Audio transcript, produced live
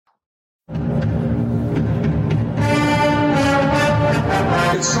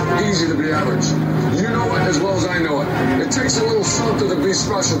it's so easy to be average. You know it as well as I know it. It takes a little something to be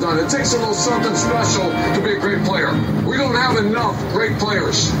special, Don. It takes a little something special to be a great player. We don't have enough great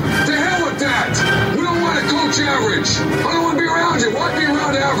players. To hell with that. We don't want to coach average. I don't want to be around you. Why be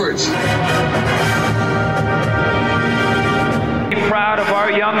around average? Proud of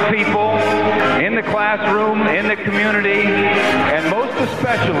our young people in the classroom, in the community, and most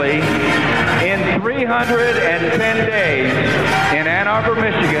especially in 310 days in Ann Arbor,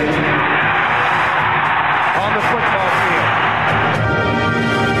 Michigan, on the football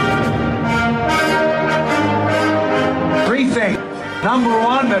field. Three things. Number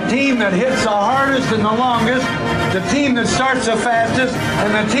one, the team that hits the hardest and the longest, the team that starts the fastest,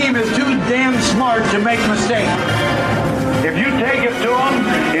 and the team is too damn smart to make mistakes. If you take it to them,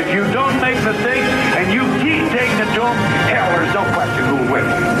 if you don't make mistakes, and you keep taking it to them, hell, there's no question who will win.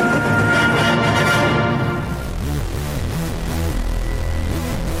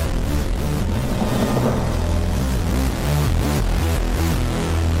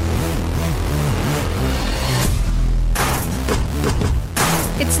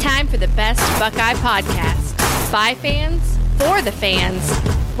 It's time for the Best Buckeye Podcast. By fans, for the fans,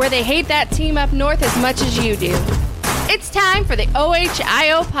 where they hate that team up north as much as you do. It's time for the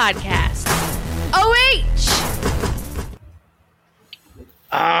OHIO Podcast.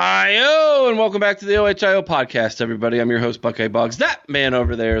 IO, and welcome back to the OHIO Podcast, everybody. I'm your host, Buckeye Boggs. That man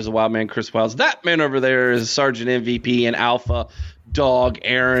over there is a wild man, Chris Wilds. That man over there is Sergeant MVP and Alpha Dog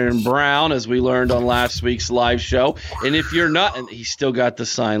Aaron Brown, as we learned on last week's live show. And if you're not, and he still got the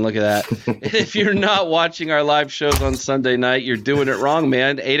sign, look at that. And if you're not watching our live shows on Sunday night, you're doing it wrong,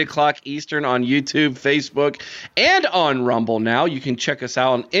 man. 8 o'clock Eastern on YouTube, Facebook, and on Rumble now. You can check us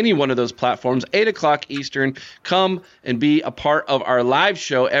out on any one of those platforms. 8 o'clock Eastern. Come and be a part of our live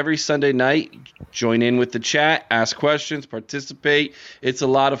show every Sunday night. Join in with the chat, ask questions, participate. It's a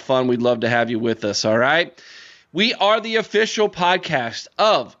lot of fun. We'd love to have you with us, all right? We are the official podcast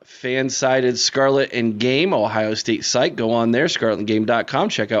of Fansided Scarlet and Game, Ohio State site. Go on there, scarletandgame.com.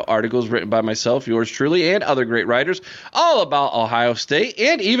 Check out articles written by myself, yours truly, and other great writers all about Ohio State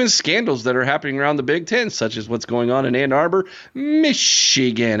and even scandals that are happening around the Big Ten, such as what's going on in Ann Arbor,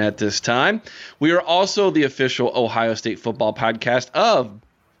 Michigan at this time. We are also the official Ohio State football podcast of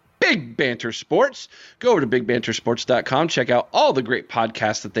Big Banter Sports. Go over to bigbantersports.com. Check out all the great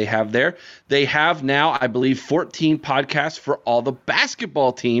podcasts that they have there. They have now, I believe, 14 podcasts for all the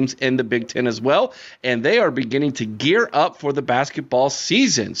basketball teams in the Big Ten as well, and they are beginning to gear up for the basketball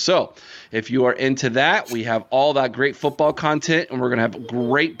season. So if you are into that, we have all that great football content, and we're going to have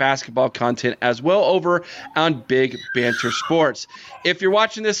great basketball content as well over on Big Banter Sports. If you're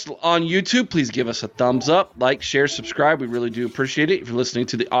watching this on YouTube, please give us a thumbs up, like, share, subscribe. We really do appreciate it. If you're listening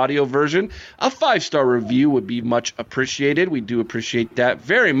to the audio version, a 5-star review would be much appreciated. We do appreciate that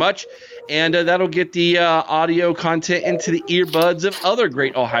very much, and that'll get the audio content into the earbuds of other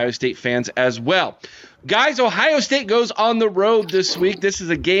great Ohio State fans as well. Guys, Ohio State goes on the road this week. This is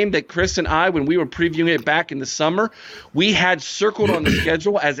a game that Chris and I, when we were previewing it back in the summer, we had circled on the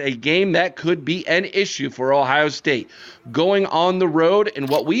schedule as a game that could be an issue for Ohio State. Going on the road and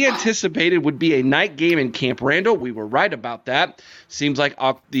what we anticipated would be a night game in Camp Randall. We were right about that. Seems like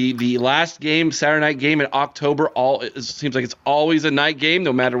the last game, Saturday night game in October, it seems like it's always a night game,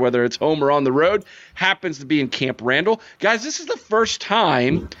 no matter whether it's home or on the road. Happens to be in Camp Randall. Guys, this is the first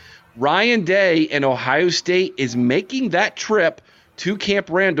time Ryan Day and Ohio State is making that trip to Camp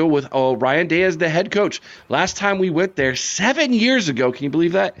Randall with Ryan Day as the head coach. Last time we went there 7 years ago. Can you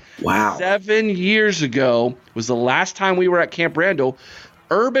believe that? Wow. 7 years ago was the last time we were at Camp Randall.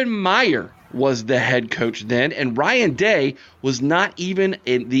 Urban Meyer was the head coach then, and Ryan Day was not even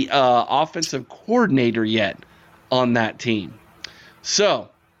in the offensive coordinator yet on that team. So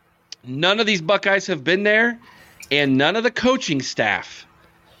none of these Buckeyes have been there, and none of the coaching staff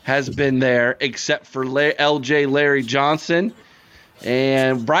has been there except for LJ Larry Johnson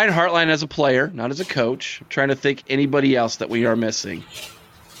and Brian Hartline as a player, not as a coach. I'm trying to think anybody else that we are missing.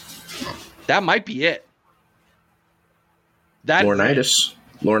 That might be it. Laurinaitis.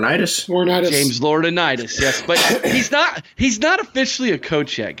 James Laurinaitis, yes. But he's not officially a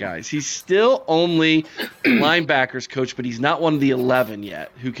coach yet, guys. He's still only linebackers coach, but he's not one of the 11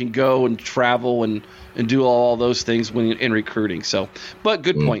 yet who can go and travel and do all those things when in recruiting. So, but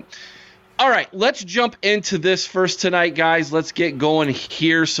good point. All right, let's jump into this first tonight, guys. Let's get going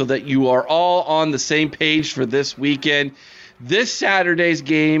here so that you are all on the same page for this weekend. This Saturday's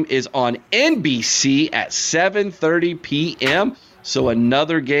game is on NBC at 7:30 p.m., so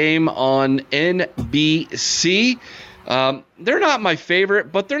another game on NBC. They're not my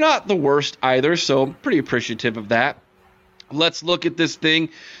favorite, but they're not the worst either, so I'm pretty appreciative of that. Let's look at this thing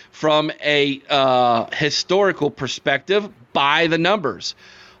from a historical perspective by the numbers.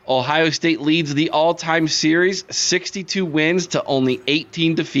 Ohio State leads the all-time series, 62 wins to only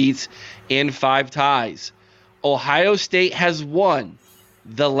 18 defeats and 5 ties. Ohio State has won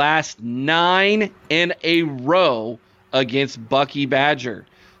the last 9 in a row against Bucky Badger.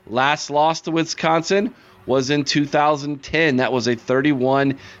 Last loss to Wisconsin was in 2010. That was a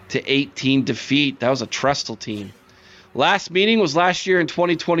 31-18 defeat. That was a Trestle team. Last meeting was last year in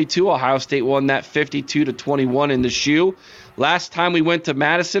 2022. Ohio State won that 52-21 in the shoe. Last time we went to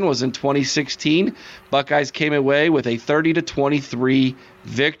Madison was in 2016. Buckeyes came away with a 30-23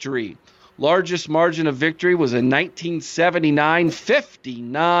 victory. Largest margin of victory was in 1979,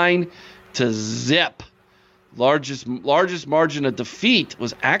 59-0. Largest margin of defeat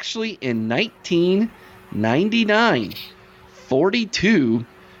was actually in 1999,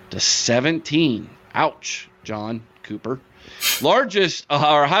 42-17. Ouch, John Cooper.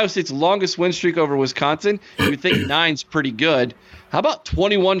 Ohio State's longest win streak over Wisconsin. You would think 9's pretty good. How about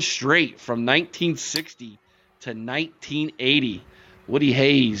 21 straight from 1960 to 1980? Woody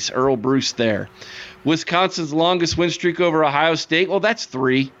Hayes, Earl Bruce there. Wisconsin's longest win streak over Ohio State, well, that's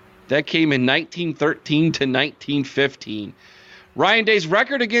 3. That came in 1913 to 1915. Ryan Day's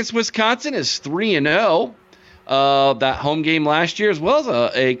record against Wisconsin is 3-0. That home game last year, as well as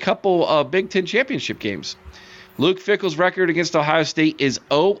a couple of Big Ten championship games. Luke Fickell's record against Ohio State is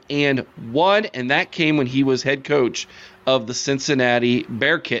 0-1, and that came when he was head coach of the Cincinnati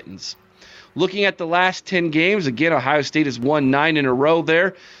Bear Kittens. Looking at the last 10 games, again, Ohio State has won 9 in a row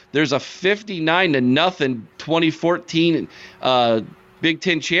there. There's a 59-0 2014 Big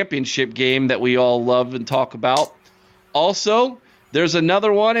Ten championship game that we all love and talk about. Also, there's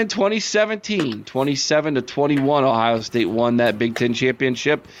another one in 2017, 27-21. Ohio State won that Big Ten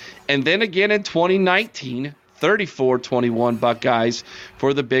championship. And then again in 2019, 34-21 Buckeyes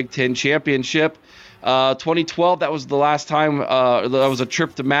for the Big Ten championship. 2012, that was the last time, that was a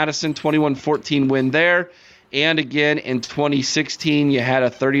trip to Madison, 21-14 win there. And again in 2016, you had a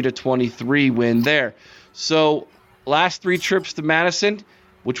 30-23 win there. So last 3 trips to Madison,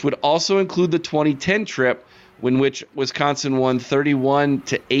 which would also include the 2010 trip, in which Wisconsin won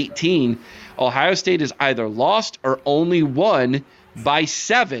 31-18. Ohio State has either lost or only won by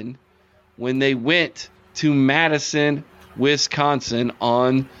 7 when they went to Madison, Wisconsin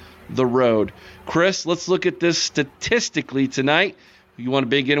on the road. Chris, let's look at this statistically tonight. You want to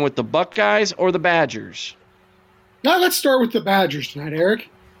begin with the Buckeyes or the Badgers? Now let's start with the Badgers tonight, Eric.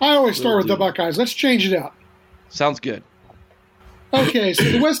 I always start with the Buckeyes. Let's change it up. Sounds good. Okay, so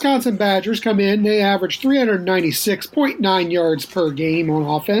the Wisconsin Badgers come in. They average 396.9 yards per game on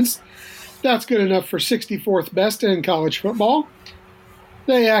offense. That's good enough for 64th best in college football.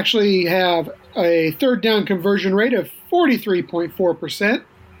 They actually have a third down conversion rate of 43.4%.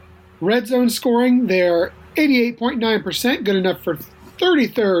 Red zone scoring, they're 88.9%, good enough for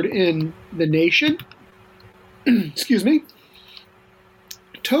 33rd in the nation. Excuse me.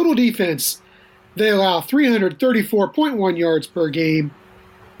 Total defense, they allow 334.1 yards per game.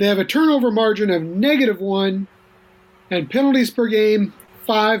 They have a turnover margin of -1, and penalties per game,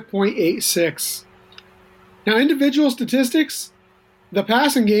 5.86. Now, individual statistics, the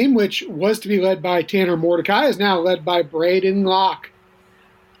passing game, which was to be led by Tanner Mordecai, is now led by Braden Locke.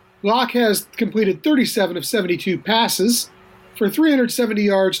 Locke has completed 37 of 72 passes for 370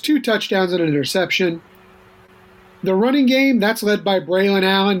 yards, 2 touchdowns, and an interception. The running game, that's led by Braylon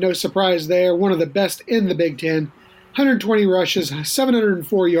Allen, no surprise there, one of the best in the Big Ten. 120 rushes,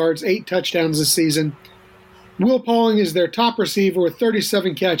 704 yards, 8 touchdowns this season. Will Pauling is their top receiver with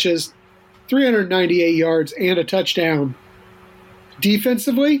 37 catches, 398 yards, and a touchdown.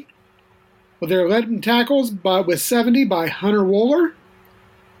 Defensively, well, they're led in tackles with 70 by Hunter Wohler.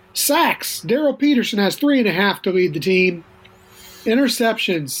 Sacks, Darrell Peterson has 3.5 to lead the team.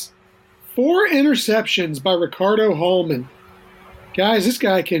 Interceptions, 4 interceptions by Ricardo Hallman. Guys, this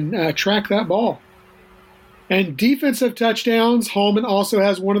guy can track that ball. And defensive touchdowns, Hallman also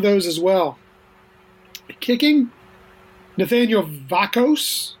has one of those as well. Kicking, Nathaniel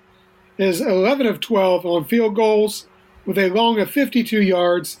Vakos is 11 of 12 on field goals with a long of 52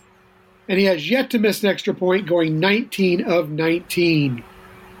 yards, and he has yet to miss an extra point, going 19 of 19.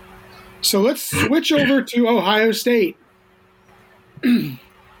 So let's switch over to Ohio State.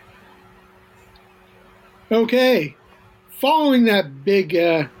 Okay, following that big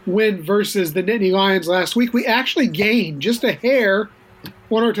win versus the Nittany Lions last week, we actually gained just a hair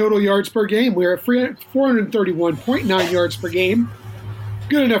on our total yards per game. We're at 431.9 yards per game,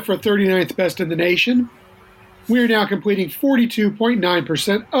 good enough for 39th best in the nation. We are now completing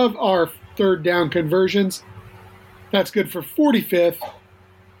 42.9% of our third down conversions. That's good for 45th.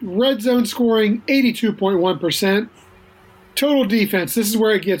 Red zone scoring, 82.1%. Total defense, this is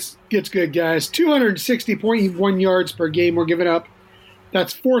where it gets good, guys. 260.1 yards per game we're giving up.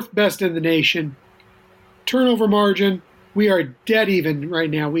 That's 4th best in the nation. Turnover margin, we are dead even right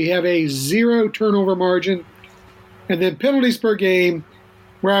now. We have a 0 turnover margin. And then penalties per game,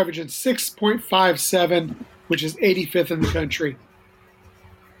 we're averaging 6.57, which is 85th in the country.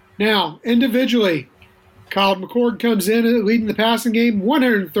 Now, individually, Kyle McCord comes in leading the passing game,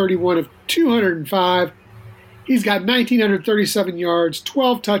 131 of 205. He's got 1,937 yards,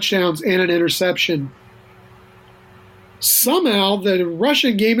 12 touchdowns, and an interception. Somehow, the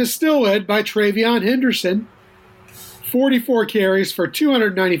rushing game is still led by Travion Henderson. 44 carries for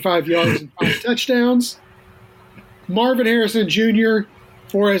 295 yards and 5 touchdowns. Marvin Harrison Jr.,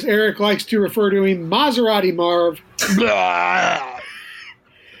 or as Eric likes to refer to him, Maserati Marv.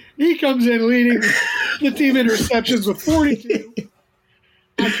 He comes in leading the team interceptions with 42.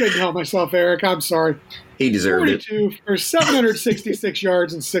 I couldn't help myself, Eric. I'm sorry. He deserved 42 for 766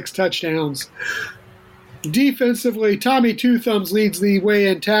 yards and 6 touchdowns. Defensively, Tommy Two Thumbs leads the way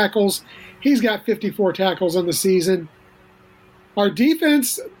in tackles. He's got 54 tackles on the season. Our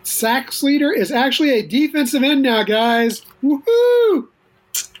defense sacks leader is actually a defensive end now, guys. Woohoo!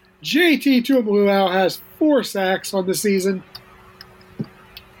 JT Tuimoloau has 4 sacks on the season.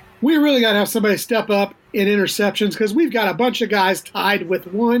 We really got to have somebody step up in interceptions because we've got a bunch of guys tied with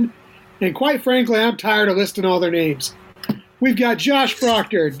 1. And quite frankly, I'm tired of listing all their names. We've got Josh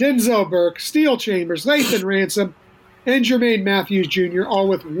Proctor, Denzel Burke, Steele Chambers, Lathan Ransom, and Jermaine Matthews Jr., all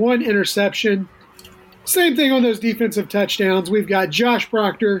with 1 interception. Same thing on those defensive touchdowns. We've got Josh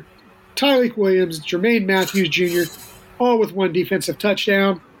Proctor, Tyleik Williams, Jermaine Matthews Jr., all with 1 defensive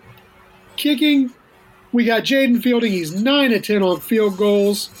touchdown. Kicking, we got Jaden Fielding. He's 9 of 10 on field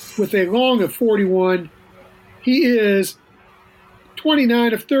goals with a long of 41. He is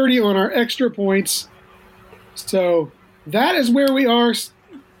 29 of 30 on our extra points. So that is where we are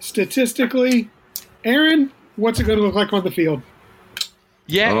statistically. Aaron, what's it going to look like on the field?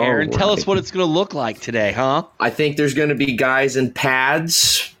 Yeah, Aaron, tell us what it's going to look like today, huh? I think there's going to be guys in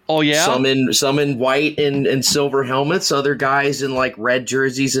pads. Oh, yeah? Some in white and silver helmets. Other guys in, like, red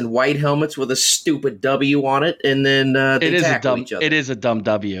jerseys and white helmets with a stupid W on it. And then they tackle each other. It is a dumb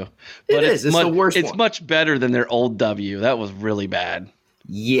W. But it's the worst one. It's much better than their old W. That was really bad.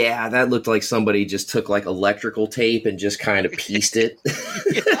 Yeah, that looked like somebody just took, like, electrical tape and just kind of pieced it.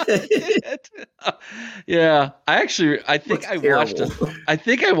 Yeah, I think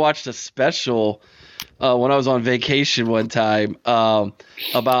I watched a special when I was on vacation one time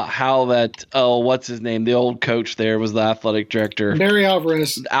about how that what's his name, the old coach there was the athletic director, Barry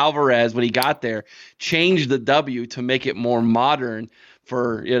Alvarez, when he got there, changed the W to make it more modern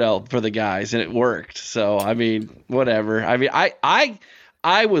for the guys, and it worked. So I mean, whatever. I mean,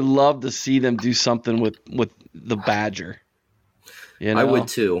 I would love to see them do something with the Badger. I would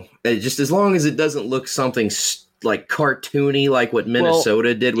too. Just as long as it doesn't look something like cartoony, like what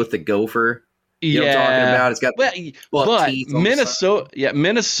Minnesota did with the Gopher. You know what I'm talking about? It's got but teeth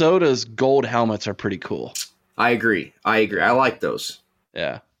Minnesota's gold helmets are pretty cool. I agree. I like those.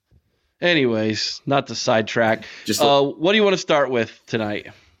 Yeah. Anyways, not to sidetrack. What do you want to start with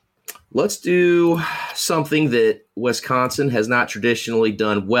tonight? Let's do something that Wisconsin has not traditionally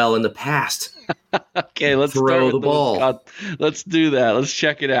done well in the past. Okay, let's throw the ball. Let's do that. Let's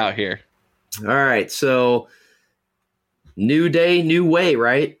check it out here. All right. So, new day, new way,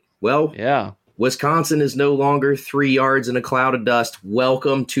 right? Well, yeah. Wisconsin is no longer 3 yards in a cloud of dust.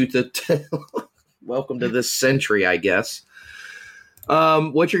 Welcome to welcome to this century, I guess.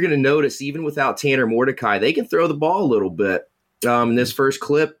 What you're going to notice, even without Tanner Mordecai, they can throw the ball a little bit. In this first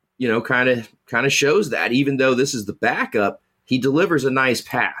clip, kind of shows that. Even though this is the backup, he delivers a nice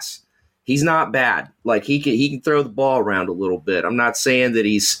pass. He's not bad. Like he can throw the ball around a little bit. I'm not saying that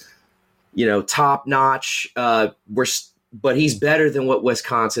he's, top notch. But he's better than what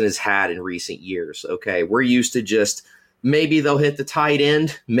Wisconsin has had in recent years. Okay, we're used to just maybe they'll hit the tight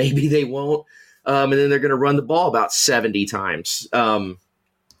end, maybe they won't, and then they're going to run the ball about 70 times.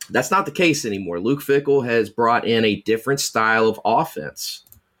 That's not the case anymore. Luke Fickell has brought in a different style of offense.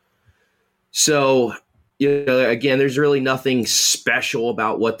 So, again, there's really nothing special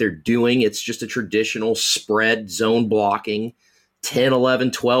about what they're doing. It's just a traditional spread zone blocking, 10,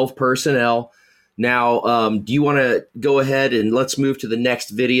 11, 12 personnel. Now, do you want to go ahead and let's move to the next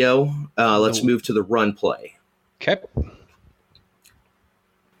video? Let's move to the run play. Okay.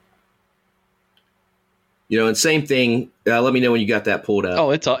 And same thing. Let me know when you got that pulled up. Oh,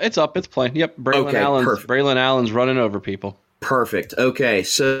 it's up. It's playing. Yep. Braylon Allen's running over people. Perfect. Okay.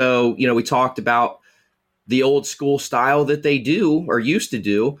 So, we talked about the old school style that they do or used to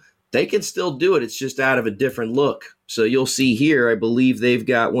do, they can still do it. It's just out of a different look. So you'll see here, I believe they've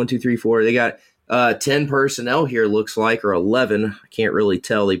got 1, 2, 3, 4. They got 10 personnel here, looks like, or 11. I can't really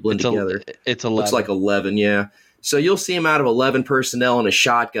tell. They blend together. It's 11. Looks like 11, yeah. So you'll see them out of 11 personnel and a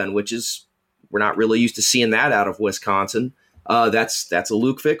shotgun, which is, we're not really used to seeing that out of Wisconsin. That's a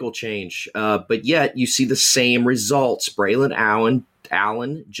Luke Fickell change. But yet you see the same results. Braylon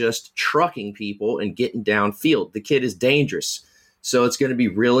Allen just trucking people and getting downfield. The kid is dangerous. So it's going to be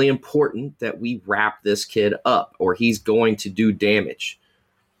really important that we wrap this kid up or he's going to do damage.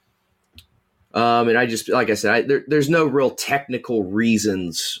 And I just, like I said, there's no real technical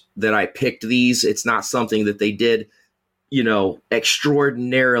reasons that I picked these. It's not something that they did,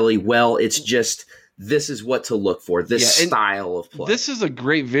 extraordinarily well. It's just, this is what to look for, this style of play. This is a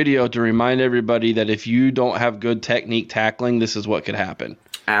great video to remind everybody that if you don't have good technique tackling, this is what could happen.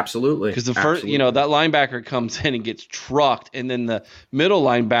 Absolutely. Because the first, that linebacker comes in and gets trucked, and then the middle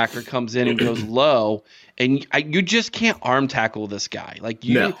linebacker comes in and goes low, and you just can't arm tackle this guy.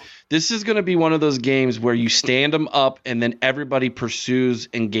 This is going to be one of those games where you stand him up, and then everybody pursues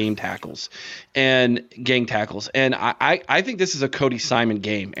and gang tackles. And I think this is a Cody Simon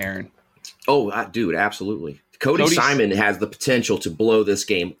game, Aaron. Oh, dude, absolutely. Cody Simon has the potential to blow this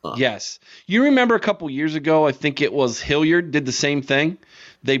game up. Yes. You remember a couple years ago, I think it was Hilliard did the same thing.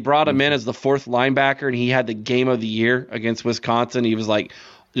 They brought him in as the fourth linebacker, and he had the game of the year against Wisconsin. He was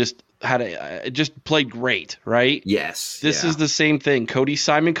just played great, right? Yes. This is the same thing. Cody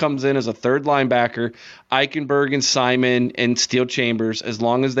Simon comes in as a third linebacker. Eichenberg and Simon and Steel Chambers, as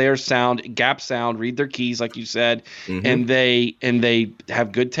long as they are sound, gap sound, read their keys, like you said, and they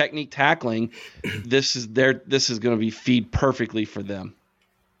have good technique tackling. This is going to be feed perfectly for them.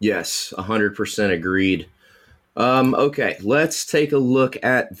 Yes, 100% agreed. Okay, let's take a look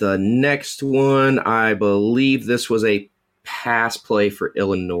at the next one. I believe this was a pass play for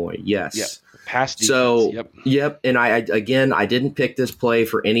Illinois. Yes. Yep. Pass defense. So, yep. And I didn't pick this play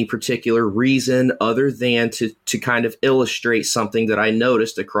for any particular reason other than to kind of illustrate something that I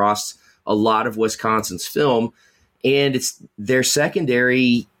noticed across a lot of Wisconsin's film. And it's their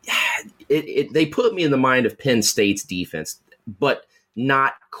secondary. They put me in the mind of Penn State's defense, but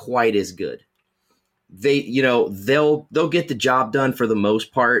not quite as good. They'll get the job done for the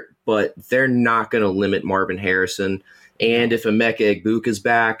most part, but they're not going to limit Marvin Harrison. And if Emeka Egbuka's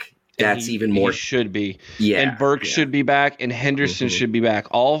back, that's even more. He should be. Yeah. And Burke should be back, and Henderson should be back.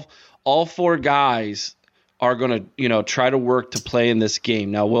 All four guys are going to, try to work to play in this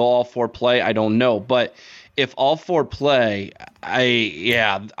game. Now, will all four play? I don't know. But if all four play,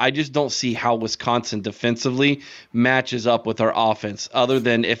 I just don't see how Wisconsin defensively matches up with our offense, other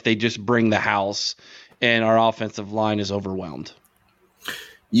than if they just bring the house and our offensive line is overwhelmed.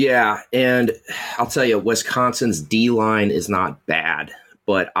 Yeah, and I'll tell you, Wisconsin's D-line is not bad,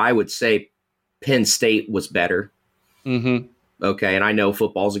 but I would say Penn State was better. Mm-hmm. Okay, and I know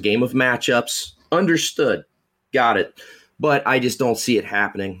football's a game of matchups. Understood. Got it. But I just don't see it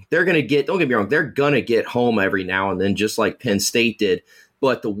happening. They're going to don't get me wrong, they're going to get home every now and then, just like Penn State did.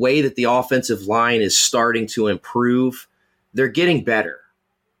 But the way that the offensive line is starting to improve, they're getting better.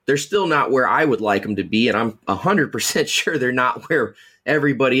 They're still not where I would like them to be, and I'm 100% sure they're not where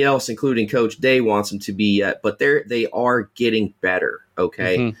everybody else, including Coach Day, wants them to be yet. But they are getting better,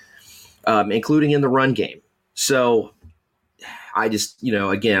 okay, including in the run game. So I just,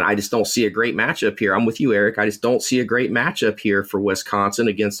 again, I just don't see a great matchup here. I'm with you, Eric. I just don't see a great matchup here for Wisconsin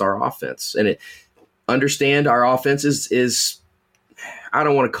against our offense. And understand our offense is I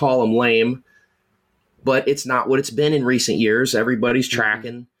don't want to call them lame, but it's not what it's been in recent years. Everybody's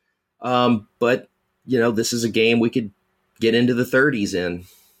tracking. But, this is a game we could get into the 30s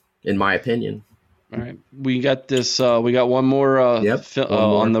in my opinion. All right. We got this. We got one more, on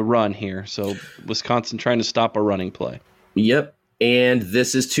the run here. So Wisconsin trying to stop a running play. Yep. And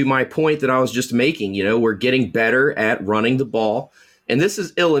this is to my point that I was just making. We're getting better at running the ball. And this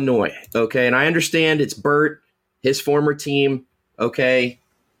is Illinois. Okay. And I understand it's Burt, his former team. Okay.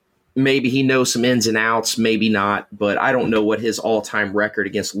 Maybe he knows some ins and outs, maybe not, but I don't know what his all-time record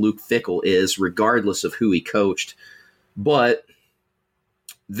against Luke Fickell is, regardless of who he coached. But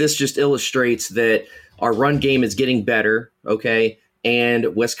this just illustrates that our run game is getting better, okay?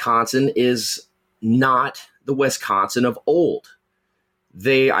 And Wisconsin is not the Wisconsin of old.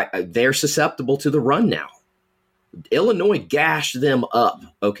 They're susceptible to the run now. Illinois gashed them up,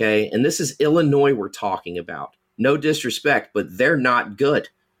 okay? And this is Illinois we're talking about. No disrespect, but they're not good.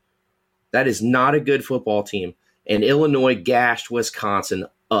 That is not a good football team. And Illinois gashed Wisconsin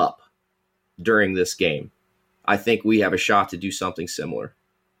up during this game. I think we have a shot to do something similar.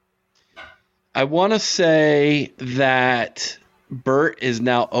 I want to say that Burt is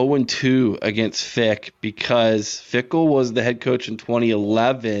now 0-2 against Fick because Fickle was the head coach in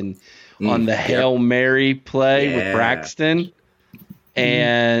 2011 on the Hail Mary play with Braxton.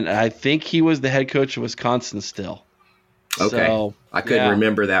 And I think he was the head coach of Wisconsin still. Okay. So, I couldn't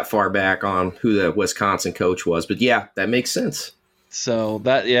remember that far back on who the Wisconsin coach was, but yeah, that makes sense. So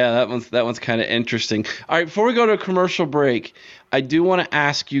that one's kind of interesting. All right, before we go to a commercial break, I do want to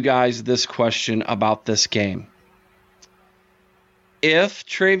ask you guys this question about this game. If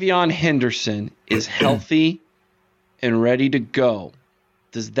TreVeyon Henderson is healthy and ready to go,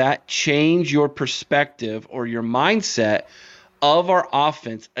 does that change your perspective or your mindset of our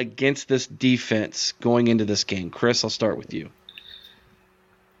offense against this defense going into this game? Chris, I'll start with you.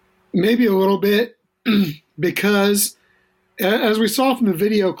 Maybe a little bit, because as we saw from the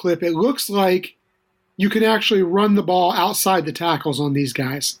video clip, it looks like you can actually run the ball outside the tackles on these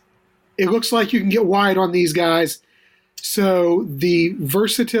guys. It looks like you can get wide on these guys. So the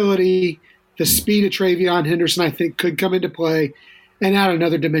versatility, the speed of TreVeyon Henderson, I think, could come into play and add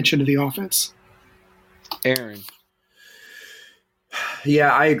another dimension to the offense. Aaron.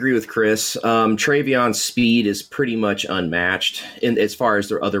 Yeah, I agree with Chris. TreVeyon's speed is pretty much unmatched as far as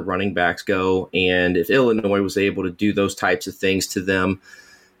their other running backs go. And if Illinois was able to do those types of things to them,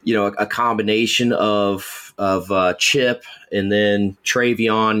 a combination of Chip and then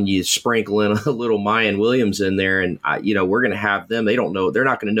TreVeyon, you sprinkle in a little Mayan Williams in there, and we're going to have them. They don't know. They're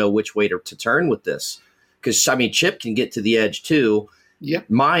not going to know which way to turn with this, because Chip can get to the edge too.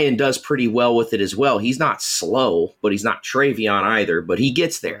 Yep. Mayan does pretty well with it as well. He's not slow, but he's not TreVeyon either, but he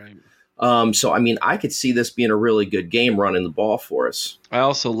gets there. Right. So, I could see this being a really good game running the ball for us. I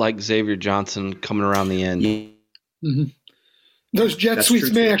also like Xavier Johnson coming around the end. Mm-hmm. Those jet sweeps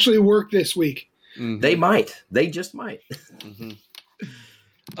may actually work this week. Mm-hmm. They might. They just might. Mm-hmm.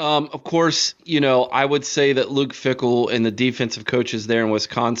 Of course, I would say that Luke Fickell and the defensive coaches there in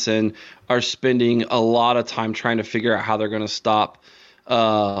Wisconsin are spending a lot of time trying to figure out how they're going to stop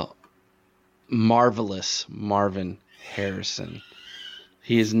marvelous Marvin Harrison.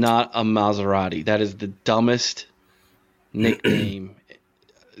 He is not a Maserati. That is the dumbest nickname.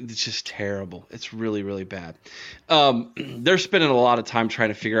 It's just terrible. It's really, really bad. They're spending a lot of time trying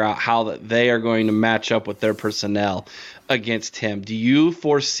to figure out how that they are going to match up with their personnel against him. Do you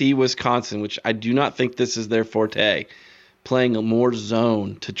foresee Wisconsin, which I do not think this is their forte, playing a more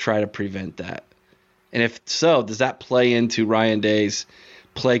zone to try to prevent that? And if so, does that play into Ryan Day's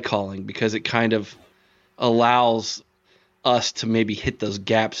play calling? Because it kind of allows us to maybe hit those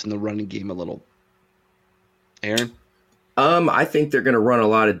gaps in the running game a little. Aaron? I think they're going to run a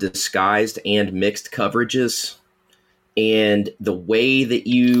lot of disguised and mixed coverages. And the way that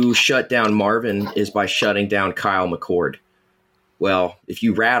you shut down Marvin is by shutting down Kyle McCord. Well, if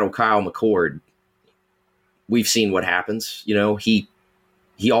you rattle Kyle McCord, we've seen what happens. He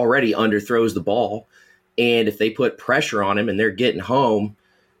already underthrows the ball. And if they put pressure on him and they're getting home,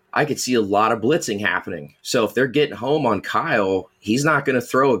 I could see a lot of blitzing happening. So if they're getting home on Kyle, he's not going to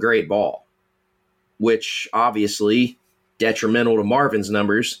throw a great ball, which obviously detrimental to Marvin's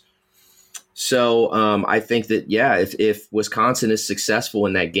numbers. So I think that, if Wisconsin is successful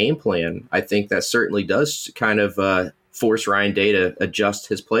in that game plan, I think that certainly does kind of force Ryan Day to adjust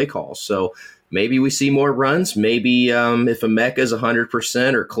his play calls. So maybe we see more runs. Maybe if Emeka is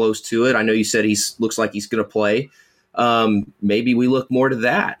 100% or close to it, I know you said looks like he's going to play. Maybe we look more to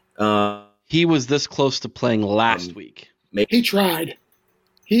that. He was this close to playing last week. He tried.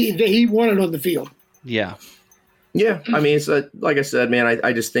 He wanted on the field. Yeah. Yeah, it's like I said, man.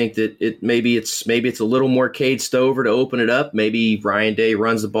 I just think that maybe it's a little more Cade Stover to open it up. Maybe Ryan Day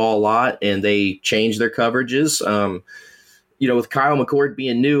runs the ball a lot and they change their coverages. With Kyle McCord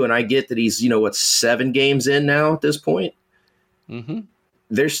being new, and I get that he's 7 games in now at this point. Mm-hmm.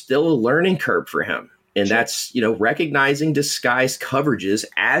 There's still a learning curve for him, and that's recognizing disguised coverages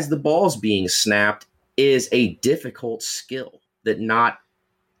as the ball's being snapped is a difficult skill that not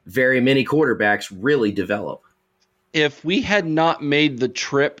very many quarterbacks really develop. If we had not made the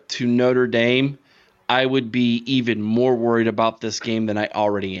trip to Notre Dame, I would be even more worried about this game than I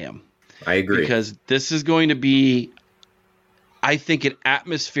already am. I agree. Because this is going to be, I think, an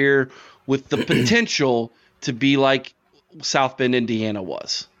atmosphere with the potential to be like South Bend, Indiana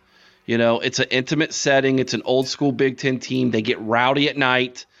was. It's an intimate setting. It's an old school Big Ten team. They get rowdy at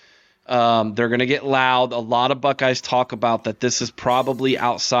night. They're going to get loud. A lot of Buckeyes talk about that this is probably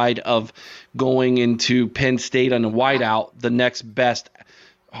outside of going into Penn State on a whiteout, the next best,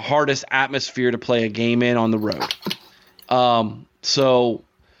 hardest atmosphere to play a game in on the road. So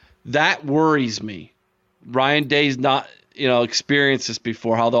that worries me. Ryan Day's not experienced this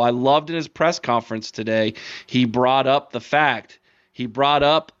before. Although I loved in his press conference today, he brought up the fact. He brought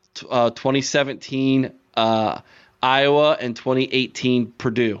up 2017 Iowa and 2018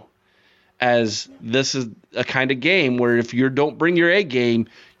 Purdue, as this is a kind of game where if you don't bring your A game,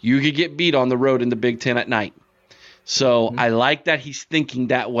 you could get beat on the road in the Big Ten at night. So I like that he's thinking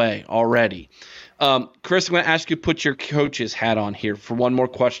that way already. Chris, I'm going to ask you to put your coach's hat on here for one more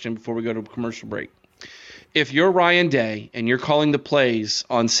question before we go to a commercial break. If you're Ryan Day and you're calling the plays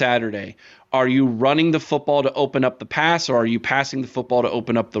on Saturday, are you running the football to open up the pass, or are you passing the football to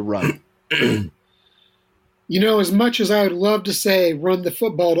open up the run? As much as I would love to say run the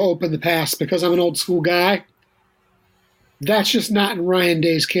football to open the pass because I'm an old school guy, that's just not in Ryan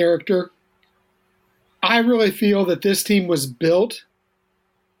Day's character. I really feel that this team was built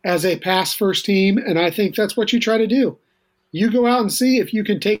as a pass-first team, and I think that's what you try to do. You go out and see if you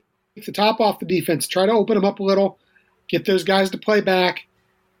can take the top off the defense, try to open them up a little, get those guys to play back,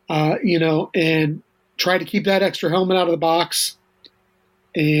 and try to keep that extra helmet out of the box.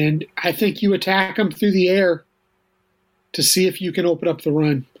 And I think you attack them through the air to see if you can open up the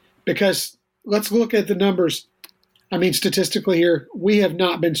run. Because let's look at the numbers. Statistically here, we have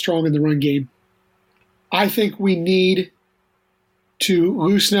not been strong in the run game. I think we need to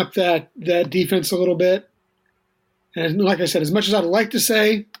loosen up that defense a little bit. And like I said, as much as I'd like to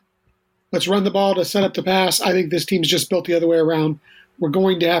say, let's run the ball to set up the pass, I think this team's just built the other way around. We're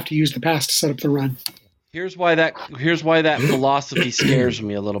going to have to use the pass to set up the run. Here's why that philosophy scares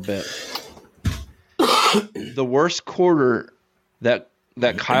me a little bit. The worst quarter that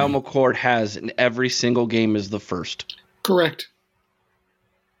Kyle McCord has in every single game is the first. Correct.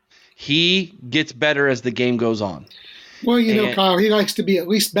 He gets better as the game goes on. Well, Kyle, he likes to be at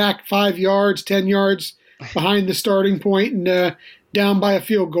least back 5 yards, 10 yards behind the starting point and down by a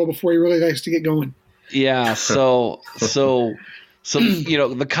field goal before he really likes to get going. Yeah, so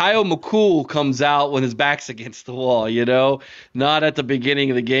the Kyle McCool comes out when his back's against the wall, not at the beginning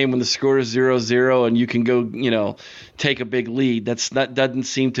of the game when the score is 0-0 and you can go, take a big lead. That doesn't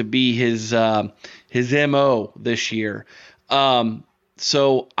seem to be his MO this year.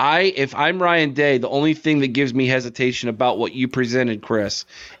 So if I'm Ryan Day, the only thing that gives me hesitation about what you presented, Chris,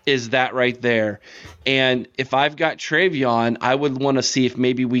 is that right there. And if I've got Travion, I would want to see if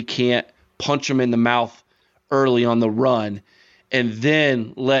maybe we can't punch him in the mouth early on the run, and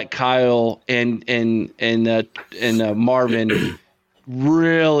then let Kyle and Marvin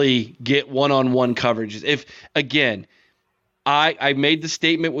really get one-on-one coverages. If again, I made the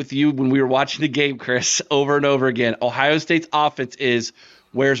statement with you when we were watching the game, Chris, over and over again. Ohio State's offense is,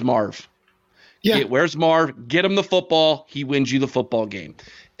 where's Marv? Yeah. Where's Marv? Get him the football. He wins you the football game.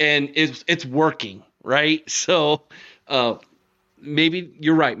 And it's working, right? So maybe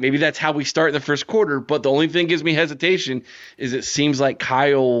you're right. Maybe that's how we start in the first quarter. But the only thing gives me hesitation is it seems like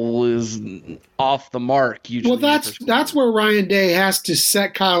Kyle is off the mark. Usually, well, that's where Ryan Day has to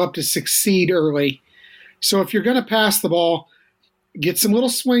set Kyle up to succeed early. So if you're going to pass the ball, get some little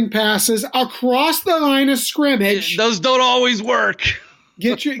swing passes across the line of scrimmage. Those don't always work.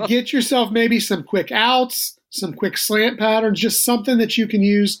 Get yourself maybe some quick outs, some quick slant patterns, just something that you can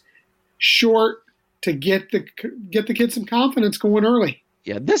use short to get the kid some confidence going early.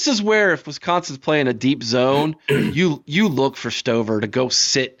 Yeah, this is where if Wisconsin's playing a deep zone, you look for Stover to go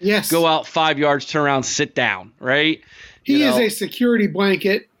sit, go out 5 yards, turn around, sit down, right? He is a security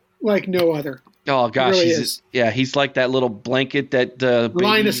blanket like no other. Oh gosh, he really he's like that little blanket that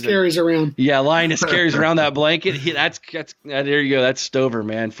Linus carries around. Yeah, Linus carries around that blanket. That's there you go. That's Stover,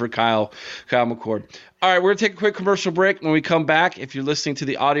 man, for Kyle McCord. All right, we're gonna take a quick commercial break. When we come back, if you're listening to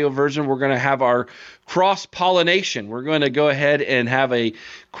the audio version, we're gonna have our cross pollination. We're going to go ahead and have a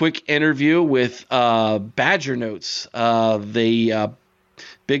quick interview with Badger Notes, the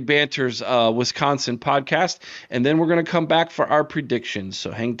Big Banter's Wisconsin podcast, and then we're going to come back for our predictions.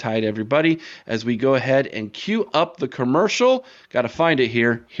 So hang tight, everybody, as we go ahead and cue up the commercial. Got to find it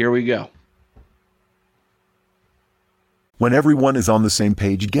here. Here we go. When everyone is on the same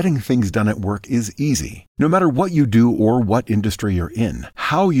page, getting things done at work is easy. No matter what you do or what industry you're in,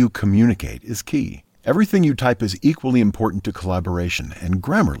 how you communicate is key. Everything you type is equally important to collaboration, and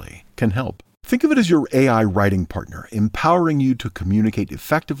Grammarly can help. Think of it as your AI writing partner, empowering you to communicate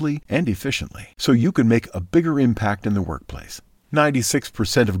effectively and efficiently so you can make a bigger impact in the workplace.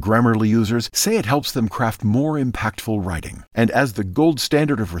 96% of Grammarly users say it helps them craft more impactful writing. And as the gold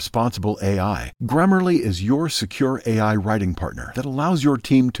standard of responsible AI, Grammarly is your secure AI writing partner that allows your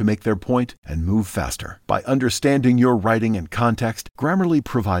team to make their point and move faster. By understanding your writing and context, Grammarly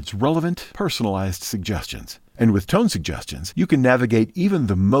provides relevant, personalized suggestions. And with Tone Suggestions, you can navigate even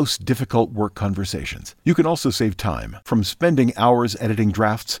the most difficult work conversations. You can also save time, from spending hours editing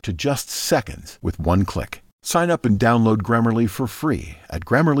drafts to just seconds with one click. Sign up and download Grammarly for free at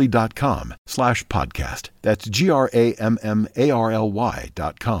Grammarly.com/podcast. That's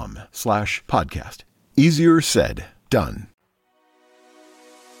GRAMMARLY.com/podcast. Easier said, done.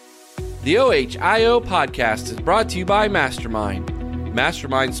 The OHIO podcast is brought to you by Mastermind.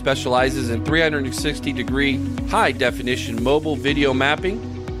 Mastermind specializes in 360-degree high-definition mobile video mapping,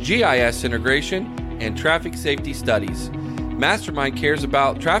 GIS integration, and traffic safety studies. Mastermind cares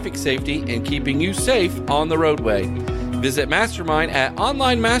about traffic safety and keeping you safe on the roadway. Visit Mastermind at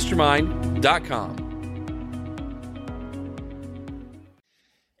onlinemastermind.com.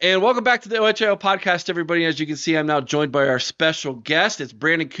 And welcome back to the OHIO podcast, everybody. As you can see, I'm now joined by our special guest. It's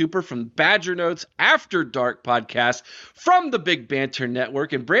Brandon Cooper from Badger Notes After Dark podcast from the Big Banter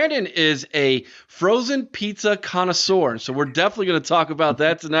Network. And Brandon is a frozen pizza connoisseur. So we're definitely going to talk about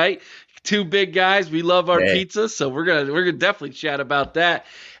that tonight. Two big guys. We love our pizza. So we're gonna definitely chat about that.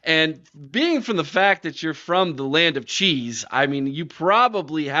 And being from the fact that you're from the land of cheese, I mean, you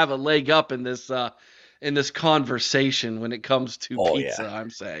probably have a leg up in this conversation when it comes to pizza, yeah. I'm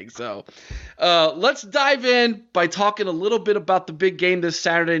saying. So let's dive in by talking a little bit about the big game this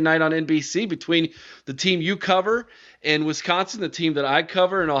Saturday night on NBC between the team you cover in Wisconsin, the team that I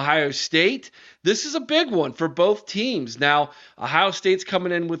cover in Ohio State. This is a big one for both teams. Now, Ohio State's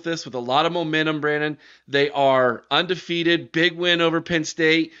coming in with this with a lot of momentum, Brandon. They are undefeated, big win over Penn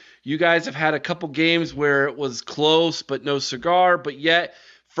State. You guys have had a couple games where it was close but no cigar, but yet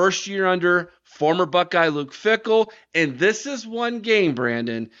first year under former Buckeye Luke Fickell, and this is one game,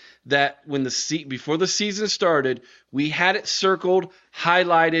 Brandon, that when before the season started, we had it circled,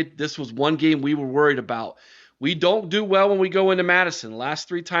 highlighted. This was one game we were worried about. We don't do well when we go into Madison. The last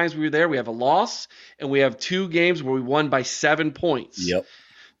 3 times we were there, we have a loss, and we have 2 games where we won by 7 points. Yep.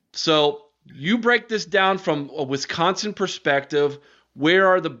 So you break this down from a Wisconsin perspective. Where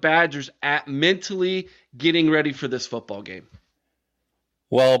are the Badgers at mentally getting ready for this football game?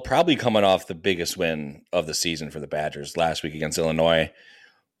 Well, probably coming off the biggest win of the season for the Badgers last week against Illinois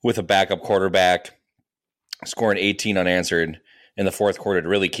with a backup quarterback, scoring 18 unanswered in the fourth quarter to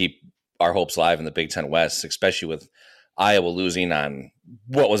really keep our hopes alive in the Big Ten West, especially with Iowa losing on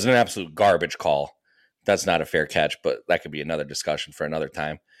what was an absolute garbage call. That's not a fair catch, but that could be another discussion for another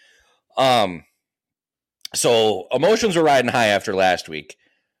time. So emotions were riding high after last week.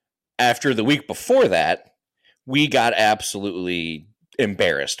 After the week before that, we got absolutely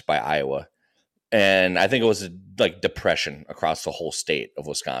embarrassed by Iowa. And I think it was like depression across the whole state of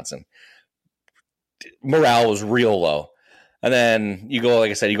Wisconsin. Morale was real low. And then you go,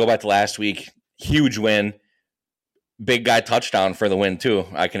 like I said, you go back to last week, huge win, big guy touchdown for the win too.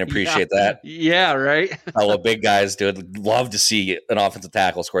 I can appreciate that. Yeah, right. I love big guys, dude. Love to see an offensive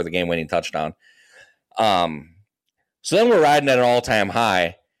tackle score the game-winning touchdown. So then we're riding at an all-time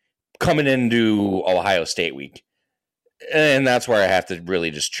high coming into Ohio State week. And that's where I have to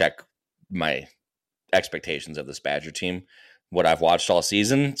really just check my expectations of this Badger team. What I've watched all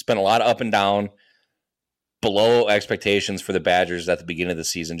season, it's been a lot of up and down, below expectations for the Badgers at the beginning of the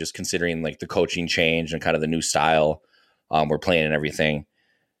season, just considering like the coaching change and kind of the new style we're playing and everything.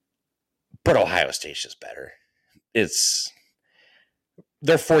 But Ohio State's just better. They're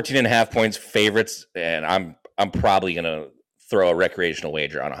 14.5 points favorites, and I'm probably going to throw a recreational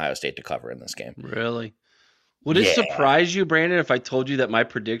wager on Ohio State to cover in this game. Really? Would it surprise you, Brandon, if I told you that my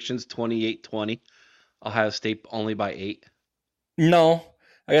prediction's 28-20, Ohio State only by 8? No,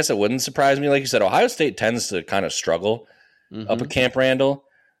 I guess it wouldn't surprise me. Like you said, Ohio State tends to kind of struggle up at Camp Randall,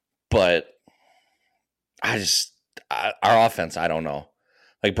 but our offense, I don't know.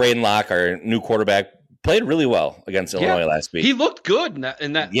 Like Braden Locke, our new quarterback, played really well against Illinois last week. He looked good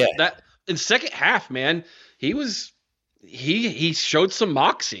in that in second half, man. He showed some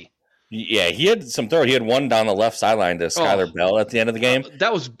moxie. Yeah, he had some throw. He had one down the left sideline to Skylar Bell at the end of the game.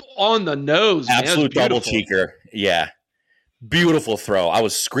 That was on the nose. Absolute double cheeker. Yeah. Beautiful throw. I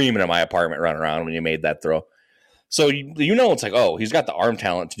was screaming in my apartment running around when you made that throw. So, it's like, he's got the arm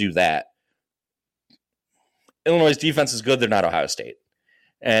talent to do that. Illinois' defense is good. They're not Ohio State.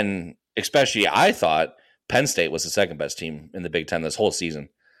 And especially, I thought Penn State was the second best team in the Big Ten this whole season.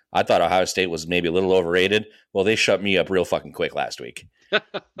 I thought Ohio State was maybe a little overrated. Well, they shut me up real fucking quick last week.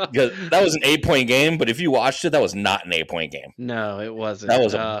 Because that was an 8-point game, but if you watched it, that was not an 8-point game. No, it wasn't. That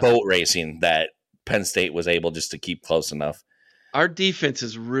was a boat racing that Penn State was able just to keep close enough. Our defense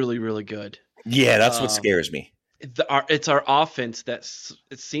is really, really good. Yeah, that's what scares me. it's our offense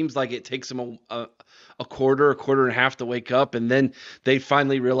it seems like it takes them a quarter and a half to wake up, and then they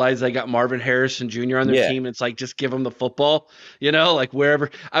finally realize they got Marvin Harrison Jr. on their team. It's like, just give them the football, like wherever.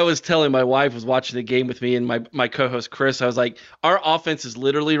 I was telling my wife, was watching the game with me and my co-host Chris, I was like, our offense is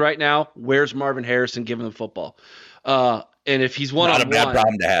literally right now, where's Marvin Harrison, giving the football? And if he's one-on-one, not a bad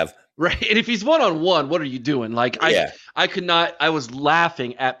problem to have. Right. And if he's one-on-one, what are you doing? Like, I could not, I was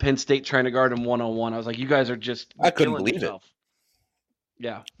laughing at Penn State trying to guard him one-on-one. I was like, you guys are just, I couldn't believe it.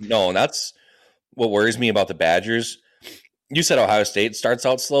 Yeah. No, and that's what worries me about the Badgers. You said Ohio State starts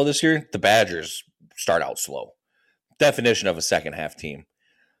out slow this year. The Badgers start out slow. Definition of a second half team.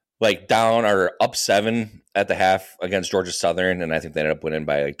 Like down or up 7 at the half against Georgia Southern, and I think they ended up winning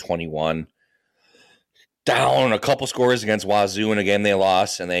by like 21. Down a couple scores against Wazoo in a game they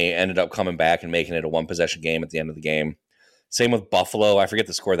lost, and they ended up coming back and making it a one-possession game at the end of the game. Same with Buffalo. I forget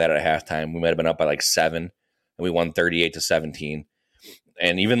the score that at halftime. We might have been up by like 7, and we won 38-17.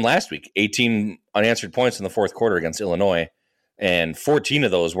 And even last week, 18 unanswered points in the fourth quarter against Illinois, and 14 of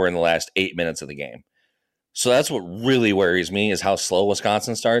those were in the last 8 minutes of the game. So that's what really worries me, is how slow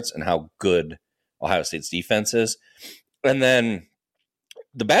Wisconsin starts and how good Ohio State's defense is. And then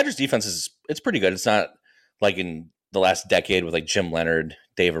the Badgers' defense it's pretty good. It's not like in the last decade with like Jim Leonard,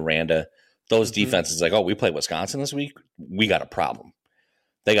 Dave Aranda. Those defenses, like, oh, we played Wisconsin this week, we got a problem.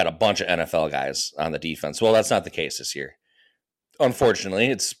 They got a bunch of NFL guys on the defense. Well, that's not the case this year. Unfortunately,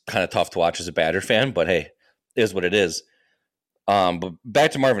 it's kind of tough to watch as a Badger fan, but hey, it is what it is. But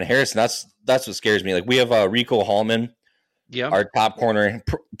back to Marvin Harrison, that's what scares me. Like, we have Rico Hallman, our top corner,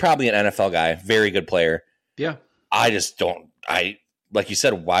 probably an NFL guy, very good player. Yeah. I just don't. Like you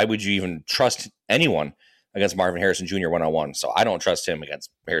said, why would you even trust anyone against Marvin Harrison Jr. one-on-one? So I don't trust him against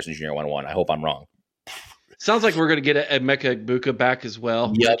Harrison Jr. one-on-one. I hope I'm wrong. Sounds like we're going to get Emeka Egbuka back as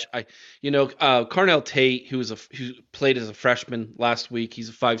well. Yep. Which Carnell Tate, who played as a freshman last week, he's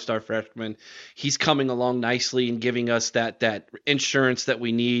a 5-star freshman. He's coming along nicely and giving us that insurance that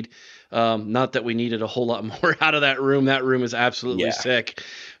we need. Not that we needed a whole lot more out of that room. That room is absolutely sick.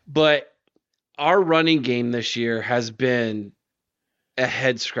 But our running game this year has been a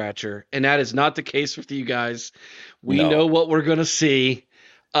head scratcher, and that is not the case with you guys. We know what we're going to see.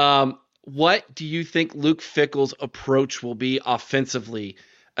 What do you think Luke Fickell's approach will be offensively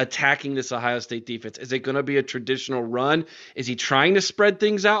attacking this Ohio State defense? Is it going to be a traditional run? Is he trying to spread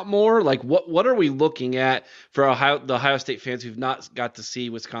things out more? Like, what are we looking at for the Ohio State fans who've not got to see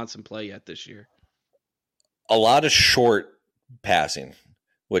Wisconsin play yet this year? A lot of short passing,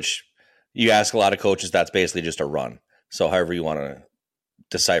 which you ask a lot of coaches, that's basically just a run. So however you want to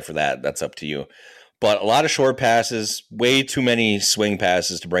decipher that, that's up to you. But a lot of short passes, way too many swing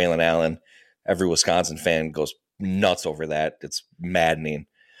passes to Braylon Allen. Every Wisconsin fan goes nuts over that. It's maddening.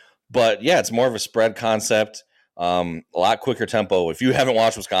 But yeah, it's more of a spread concept, a lot quicker tempo. If you haven't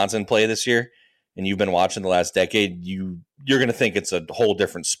watched Wisconsin play this year and you've been watching the last decade, you're going to think it's a whole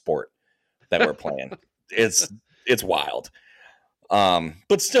different sport that we're playing. It's wild.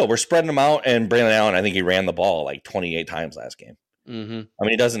 But still, we're spreading them out. And Braylon Allen, I think he ran the ball like 28 times last game. Mm-hmm. I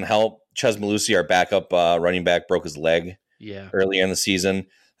mean, it doesn't help. Ches Malusi, our backup running back, broke his leg earlier in the season.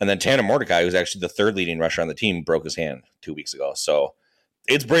 And then Tanner Mordecai, who's actually the third leading rusher on the team, broke his hand 2 weeks ago. So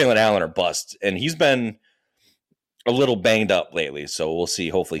it's Braylon Allen or bust. And he's been a little banged up lately. So we'll see.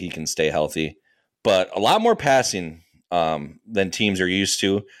 Hopefully he can stay healthy. But a lot more passing than teams are used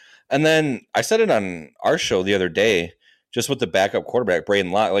to. And then I said it on our show the other day, just with the backup quarterback,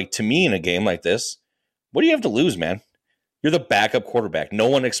 Braden Locke. Like, to me, in a game like this, what do you have to lose, man? You're the backup quarterback. No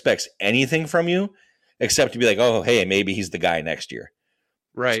one expects anything from you except to be like, oh, hey, maybe he's the guy next year.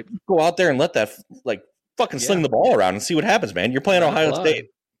 Right. Just go out there and let that fucking sling the ball around and see what happens, man. You're playing Ohio State.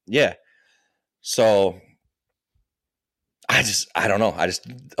 Yeah. So I don't know.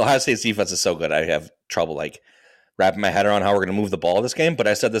 Ohio State's defense is so good. I have trouble wrapping my head around how we're going to move the ball this game. But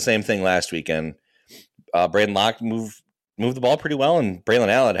I said the same thing last weekend. Braden Locke moved the ball pretty well, and Braylon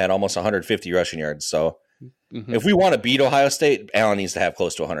Allen had almost 150 rushing yards. So if we want to beat Ohio State, Allen needs to have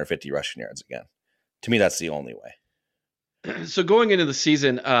close to 150 rushing yards again. To me, that's the only way. So going into the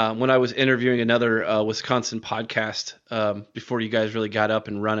season, when I was interviewing another Wisconsin podcast before you guys really got up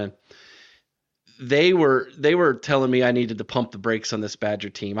and running, they were telling me I needed to pump the brakes on this Badger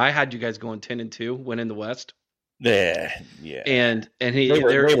team. I had you guys going 10-2, winning the West. Yeah. And they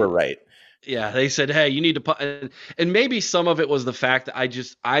were right. Yeah, they said, hey, you need to pump. And maybe some of it was the fact that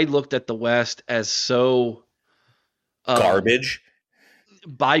I looked at the West as so garbage.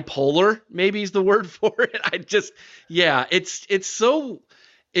 Bipolar, maybe is the word for it.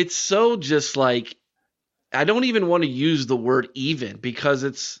 It's so just like, I don't even want to use the word even, because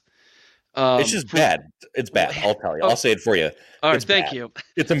it's It's just bad. It's bad. I'll tell you. I'll say it for you. All right, It's thank bad. you.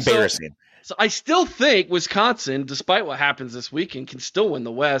 It's embarrassing. So I still think Wisconsin, despite what happens this weekend, can still win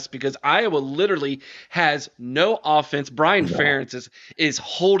the West because Iowa literally has no offense. Brian Ferentz is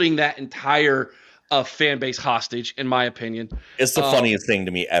holding that entire fan base hostage, in my opinion. It's the funniest thing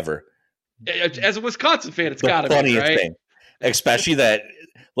to me ever. As a Wisconsin fan, it's The got to be, funniest right? thing. Especially that,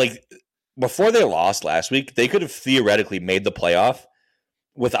 like, before they lost last week, they could have theoretically made the playoff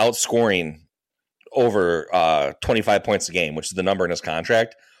without scoring over 25 points a game, which is the number in his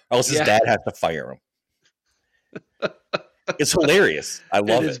contract, or else his dad has to fire him. It's hilarious. I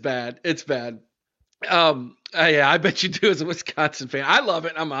love it. It is bad. It's bad. I bet you do as a Wisconsin fan. I love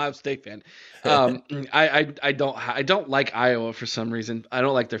it. I'm an Ohio State fan. I don't like Iowa for some reason. I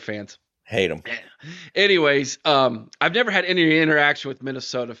don't like their fans. Hate them. Anyways, I've never had any interaction with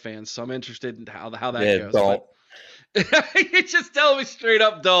Minnesota fans, so I'm interested in how that goes. Don't. You just tell me straight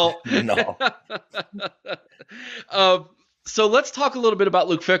up, don't. No. So let's talk a little bit about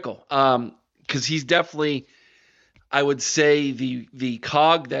Luke Fickell, because he's definitely, I would say, the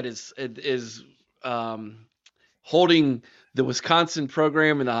cog that is holding the Wisconsin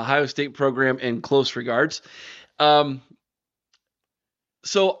program and the Ohio State program in close regards.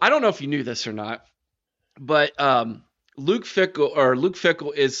 So I don't know if you knew this or not, but Luke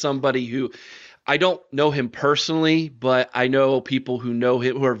Fickell is somebody who, I don't know him personally, but I know people who know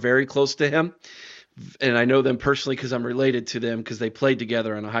him who are very close to him, and I know them personally because I'm related to them because they played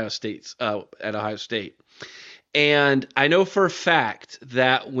together in Ohio State at Ohio State. And I know for a fact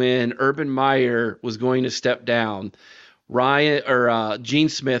that when Urban Meyer was going to step down, Gene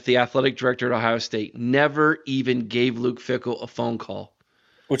Smith, the athletic director at Ohio State, never even gave Luke Fickell a phone call,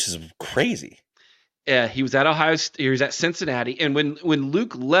 which is crazy. He was at Cincinnati, and when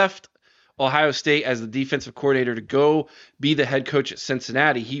Luke left Ohio State as the defensive coordinator to go be the head coach at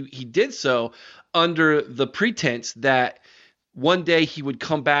Cincinnati, he did so under the pretense that one day he would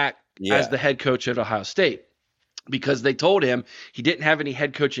come back as the head coach at Ohio State, because they told him he didn't have any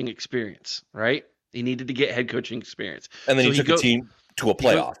head coaching experience, right? He needed to get head coaching experience. And then he took a team to a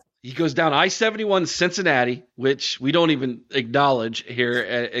playoff. He goes down I-71 Cincinnati, which we don't even acknowledge here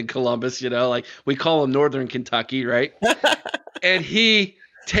in Columbus, like we call them Northern Kentucky, right? And he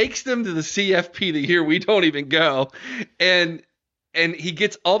takes them to the CFP the year we don't even go. And he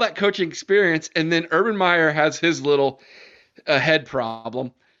gets all that coaching experience. And then Urban Meyer has his little head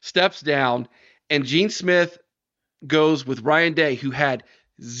problem, steps down, and Gene Smith goes with Ryan Day, who had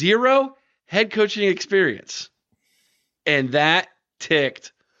zero head coaching experience. And that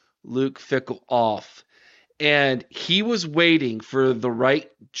ticked Luke Fickell off. And he was waiting for the right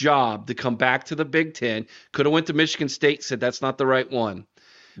job to come back to the Big Ten. Could have went to Michigan State, said that's not the right one.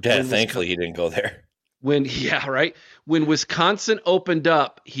 Yeah, thankfully he didn't go there. When Wisconsin opened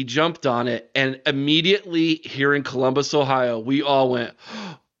up, he jumped on it, and immediately here in Columbus, Ohio, we all went,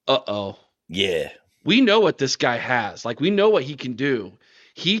 uh-oh. Yeah. We know what this guy has. Like, we know what he can do.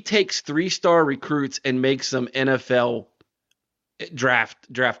 He takes 3-star recruits and makes them NFL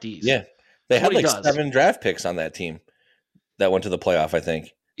draftees. Yeah. They had like 7 draft picks on that team that went to the playoff, I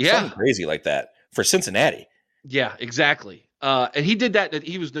think. Yeah. Something crazy like that for Cincinnati. Yeah, exactly. And he did that.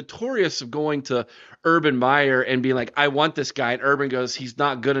 He was notorious of going to Urban Meyer and being like, I want this guy. And Urban goes, he's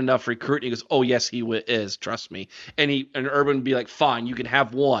not good enough recruiting. He goes, oh, yes, he is. Trust me. And Urban would be like, fine, you can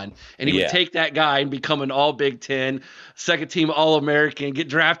have one. And he would take that guy and become an all Big Ten, second team All-American, get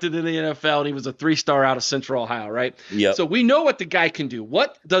drafted in the NFL. And he was a 3-star out of Central Ohio, right? Yep. So we know what the guy can do.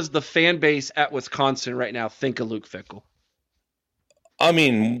 What does the fan base at Wisconsin right now think of Luke Fickell? I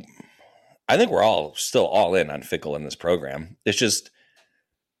mean, I think we're all still all in on Fickell in this program. It's just,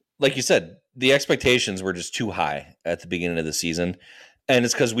 like you said, the expectations were just too high at the beginning of the season. And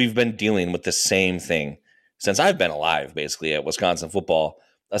it's because we've been dealing with the same thing since I've been alive, basically, at Wisconsin football,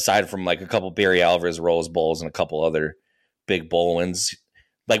 aside from like a couple Barry Alvarez Rose Bowls and a couple other big bowl wins.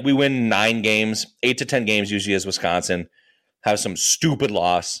 Like, we win 9 games, 8 to 10 games usually as Wisconsin, have some stupid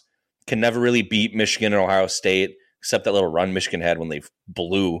loss, can never really beat Michigan and Ohio State, except that little run Michigan had when they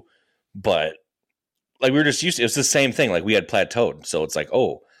blew. But like, we were just used to, it was the same thing. Like, we had plateaued. So it's like,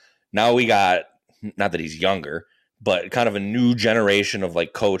 oh, now we got, not that he's younger, but kind of a new generation of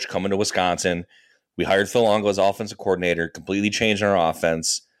like coach coming to Wisconsin. We hired Phil Longo as offensive coordinator, completely changed our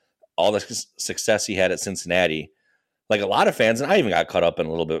offense, all the success he had at Cincinnati. Like, a lot of fans, and I even got caught up in a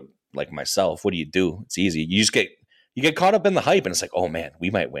little bit like myself. What do? It's easy. You get caught up in the hype, and it's like, oh man, we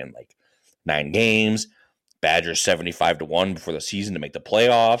might win like 9 games. Badgers 75-1 before the season to make the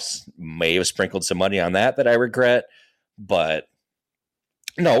playoffs. May have sprinkled some money on that I regret. But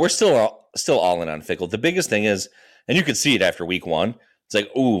no, we're still all in on Fickell. The biggest thing is, and you could see it after week 1, It's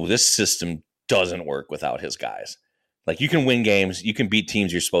like, ooh, this system doesn't work without his guys. Like, you can win games, you can beat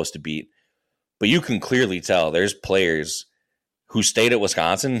teams you're supposed to beat, but you can clearly tell there's players who stayed at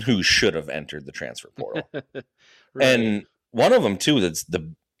Wisconsin who should have entered the transfer portal. Right. And one of them, too, that's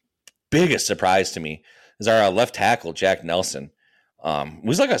the biggest surprise to me is our left tackle, Jack Nelson.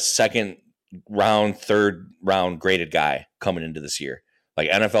 Was like a second round, third round graded guy coming into this year. Like,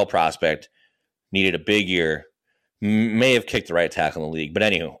 NFL prospect, needed a big year, may have kicked the right tackle in the league. But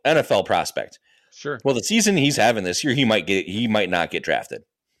anywho, NFL prospect. Sure. Well, the season he's having this year, he might not get drafted.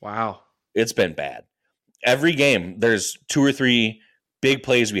 Wow. It's been bad. Every game, there's 2 or 3 big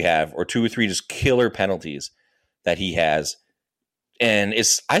plays we have, or 2 or 3 just killer penalties that he has. And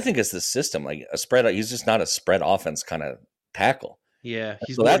I think it's the system, like a spread. He's just not a spread offense kind of tackle. Yeah.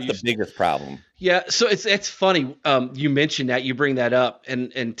 So that's the biggest problem. Yeah. So it's funny. You mentioned that, you bring that up,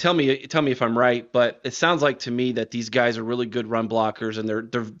 and tell me if I'm right, but it sounds like to me that these guys are really good run blockers, and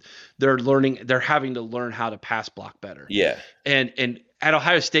they're having to learn how to pass block better. Yeah. And at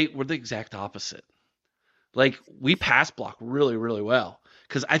Ohio State, we're the exact opposite. Like, we pass block really, really well,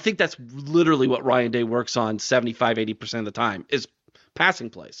 because I think that's literally what Ryan Day works on 75-80% of the time is passing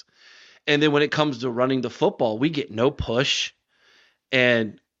plays. And then when it comes to running the football, we get no push,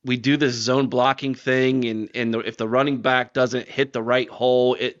 and we do this zone blocking thing. And if the running back doesn't hit the right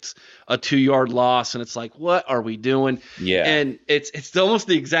hole, it's a 2-yard loss. And it's like, what are we doing? Yeah. And it's almost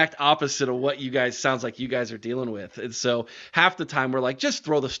the exact opposite of what you guys sounds like you guys are dealing with. And so half the time we're like, just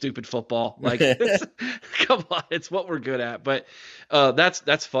throw the stupid football. Like, come on, it's what we're good at. But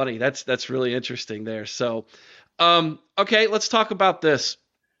that's funny. That's really interesting there. So, okay, let's talk about this.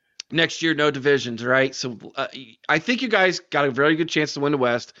 Next year, no divisions, right? So I think you guys got a very good chance to win the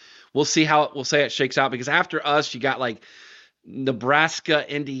West. We'll see how it shakes out, because after us, you got like Nebraska,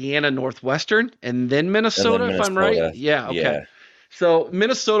 Indiana, Northwestern, and then Minnesota, if I'm right. Yeah. Okay. Yeah. So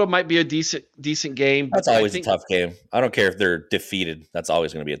Minnesota might be a decent game. That's always a tough game. I don't care if they're defeated. That's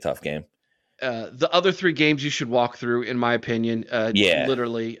always going to be a tough game. The other 3 games you should walk through, in my opinion.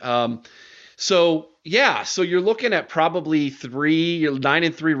 Literally. So you're looking at probably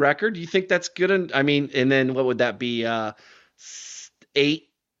 9-3 record. Do you think that's good? I mean, and then what would that be? 8-2?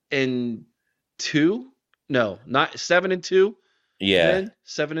 No, not 7-2. Yeah,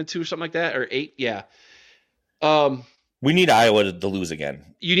 7-2 or something like that, or 8. Yeah. We need Iowa to lose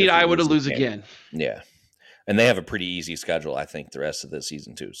again. You need Iowa to lose again. Yeah, and they have a pretty easy schedule, I think, the rest of the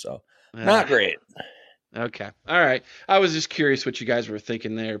season too. So not great. Okay. All right. I was just curious what you guys were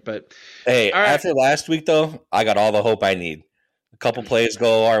thinking there, but hey, after last week though, I got all the hope I need. A couple plays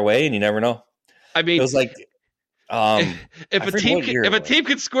go our way, and you never know. I mean, it was like, if a team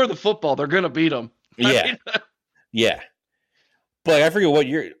can score the football, they're going to beat them. Yeah. Yeah. But I forget what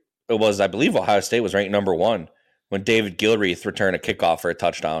year it was. I believe Ohio State was ranked number 1 when David Gilreath returned a kickoff for a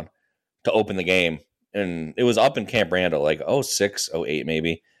touchdown to open the game. And it was up in Camp Randall, like 06, 08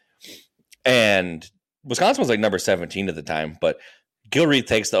 maybe. And Wisconsin was like number 17 at the time, but Gilreath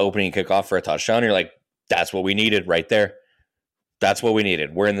takes the opening kickoff for a touchdown. You're like, that's what we needed right there. That's what we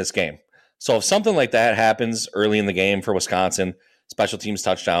needed. We're in this game. So if something like that happens early in the game for Wisconsin, special teams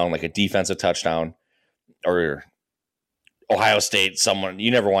touchdown, like a defensive touchdown, or Ohio State, someone,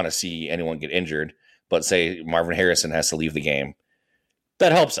 you never want to see anyone get injured, but say Marvin Harrison has to leave the game.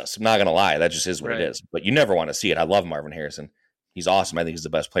 That helps us. I'm not going to lie. That just is what it is. But you never want to see it. I love Marvin Harrison. He's awesome. I think he's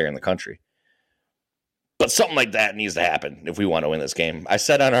the best player in the country. But something like that needs to happen if we want to win this game. I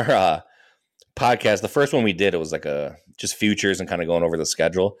said on our podcast, the first one we did, it was like just futures and kind of going over the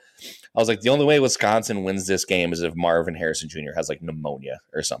schedule. I was like, the only way Wisconsin wins this game is if Marvin Harrison Jr. has like pneumonia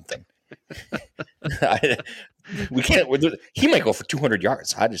or something. We can't. He might go for 200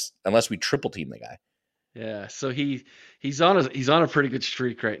 yards. Unless we triple team the guy. Yeah, so he's on a pretty good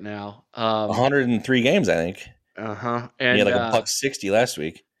streak right now. 103 games, I think. And he had like a $160 last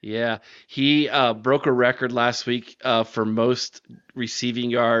week. Yeah, he broke a record last week for most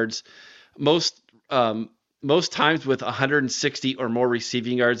receiving yards, most times with 160 or more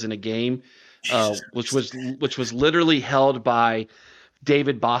receiving yards in a game, which was literally held by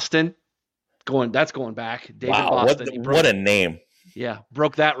David Boston. That's going back. David Boston. What a name! Yeah,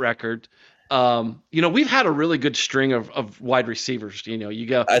 broke that record. We've had a really good string of wide receivers.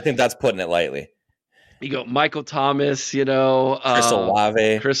 I think that's putting it lightly. You go Michael Thomas, Chris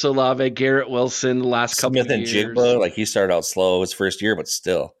Olave, Garrett Wilson, the last couple of years. Smith and Jigba, like he started out slow his first year, but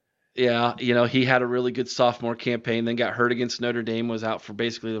still. Yeah, he had a really good sophomore campaign, then got hurt against Notre Dame, was out for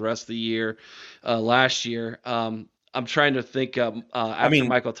basically the rest of the year last year. I'm trying to think. After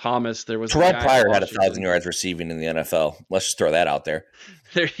Michael Thomas, there was Terrell Pryor had 1,000 yards receiving in the NFL. Let's just throw that out there.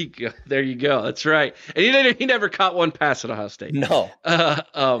 There you go. That's right. And he never caught one pass at Ohio State. No.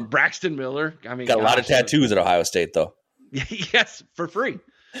 Braxton Miller. I mean, got a lot of tattoos at Ohio State, though. Yes, for free.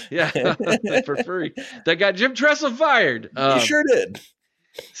 Yeah, for free. That got Jim Tressel fired. You sure did.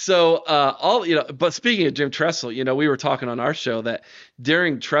 So but speaking of Jim Tressel, we were talking on our show that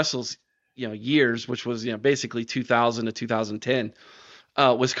during Tressel's years, which was basically 2000 to 2010,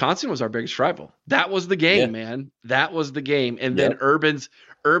 Wisconsin was our biggest rival. That was the game, man. That was the game. And then Urban's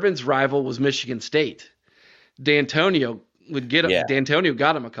rival was Michigan State. D'Antonio would get him. D'Antonio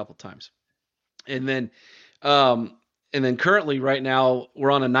got him a couple times. And then currently right now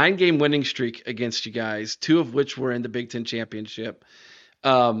we're on a 9-game winning streak against you guys, 2 of which were in the Big Ten championship.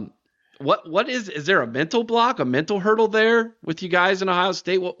 What is there a mental block, a mental hurdle there with you guys in Ohio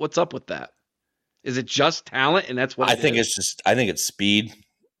State? What's up with that? Is it just talent, and that's what I think it's speed.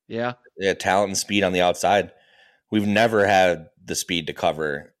 Yeah, talent and speed on the outside. We've never had the speed to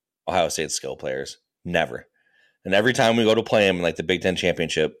cover Ohio State skill players, never. And every time we go to play them in like the Big Ten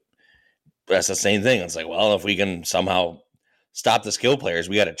championship, that's the same thing. It's like, well, if we can somehow stop the skill players,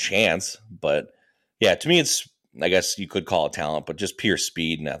 we got a chance. But yeah, to me, it's, I guess you could call it talent, but just pure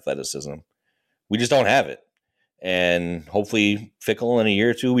speed and athleticism. We just don't have it. And hopefully, Fickle in a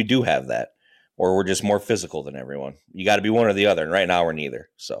year or two, we do have that. Or we're just more physical than everyone. You got to be one or the other. And right now, we're neither.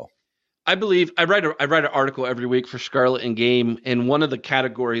 So I believe I write an article every week for Scarlet and Game. And one of the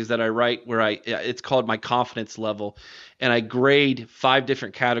categories that I write it's called my confidence level. And I grade 5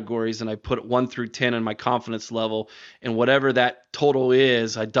 different categories and I put 1 through 10 on my confidence level. And whatever that total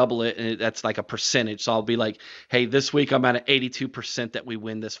is, I double it. And that's like a percentage. So I'll be like, hey, this week I'm at an 82% that we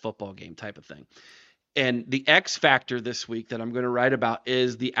win this football game type of thing. And the X factor this week that I'm going to write about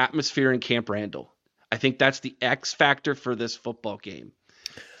is the atmosphere in Camp Randall. I think that's the X factor for this football game.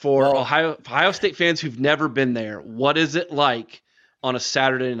 For Ohio State fans who've never been there, what is it like on a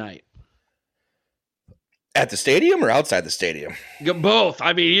Saturday night? At the stadium or outside the stadium? Both.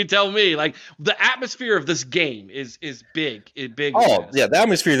 I mean, you tell me. Like, the atmosphere of this game is big. Oh, yeah. The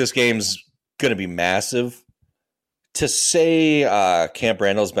atmosphere of this game's going to be massive. To say Camp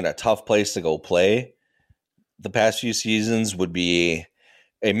Randall's been a tough place to go play the past few seasons would be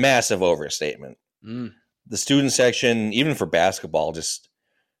a massive overstatement. The student section, even for basketball,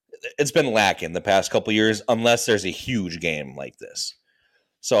 it's been lacking the past couple years unless there's a huge game like this.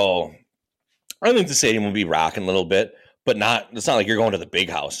 So I think the stadium will be rocking a little bit, but it's not like you're going to the big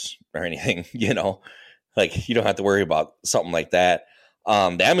house or anything, like you don't have to worry about something like that.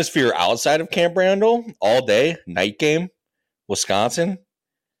 The atmosphere outside of Camp Randall all day, night game, Wisconsin,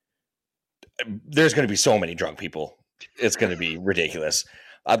 there's going to be so many drunk people. It's going to be ridiculous.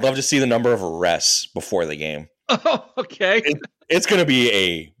 I'd love to see the number of arrests before the game. Oh, okay. It's going to be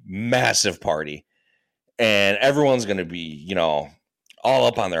a massive party, and everyone's going to be, all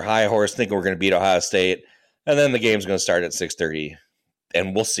up on their high horse, thinking we're going to beat Ohio State, and then the game's going to start at 6:30,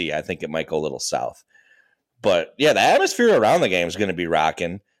 and we'll see. I think it might go a little south. But, yeah, the atmosphere around the game is going to be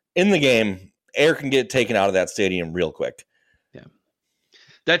rocking. In the game, air can get taken out of that stadium real quick. Yeah.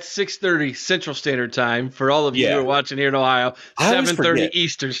 That's 6:30 Central Standard Time for all of you who are watching here in Ohio. 7:30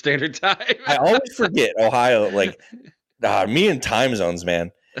 Eastern Standard Time. I always forget Ohio. Like, me and time zones,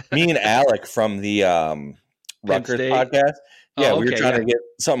 man. Me and Alec from the Rutgers podcast. Yeah, we were trying to get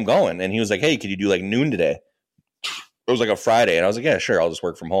something going. And he was like, hey, could you do like noon today? It was like a Friday. And I was like, yeah, sure. I'll just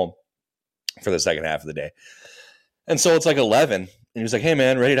work from home for the second half of the day. And so it's like 11. And he was like, hey,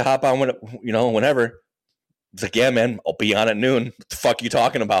 man, ready to hop on whenever. It's like, yeah, man, I'll be on at noon. What the fuck are you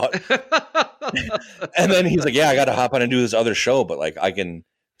talking about? And then he's like, yeah, I got to hop on and do this other show, but like he's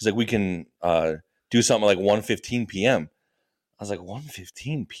like, we can do something like 1:15 p.m. I was like,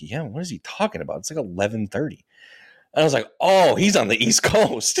 1:15 p.m.? What is he talking about? It's like 11:30. And I was like, oh, he's on the East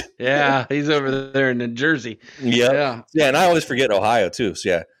Coast. Yeah, he's over there in New Jersey. Yeah. And I always forget Ohio too. So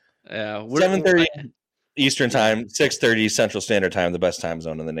yeah. 7:30 Eastern Time, 6:30 Central Standard Time, the best time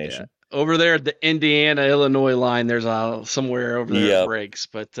zone in the nation. Yeah. Over there at the Indiana-Illinois line, there's somewhere over there it breaks.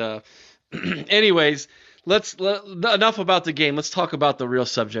 But anyways, enough about the game. Let's talk about the real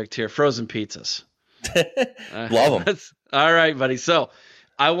subject here, frozen pizzas. Love them. All right, buddy. So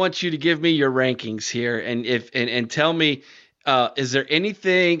I want you to give me your rankings here and tell me, is there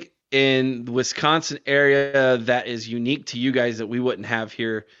anything in the Wisconsin area that is unique to you guys that we wouldn't have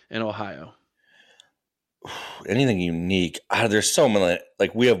here in Ohio? Anything unique? There's so many.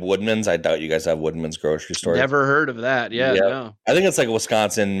 Like, we have Woodman's. I doubt you guys have Woodman's grocery store. Never heard of that. Yeah. No. I think it's like a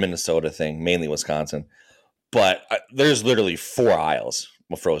Wisconsin, Minnesota thing, mainly Wisconsin. But there's literally 4 aisles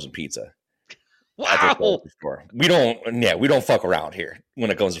of frozen pizza. at the grocery store. We don't fuck around here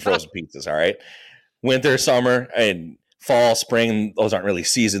when it comes to frozen pizzas. All right, winter, summer, and fall, spring. Those aren't really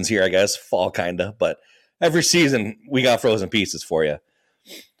seasons here, I guess. Fall, kinda, but every season we got frozen pizzas for you.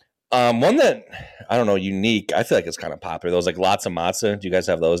 One that I don't know, unique. I feel like it's kind of popular. Those like lots of matzo. Do you guys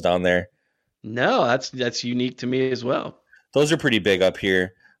have those down there? No, that's unique to me as well. Those are pretty big up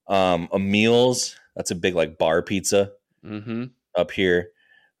here. Emil's, that's a big like bar pizza up here.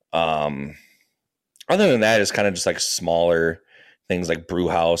 Other than that, it's kind of just like smaller things like brew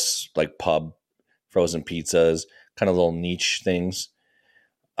house, like pub frozen pizzas, kind of little niche things.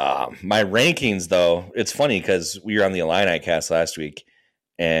 My rankings, though, it's funny because we were on the Illini cast last week,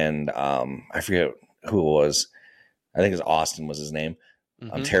 and I forget who it was. I think it was Austin was his name.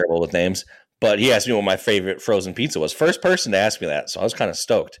 I'm terrible with names. But he asked me what my favorite frozen pizza was. First person to ask me that, so I was kind of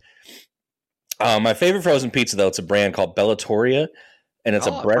stoked. My favorite frozen pizza, though, it's a brand called Bellatoria, and it's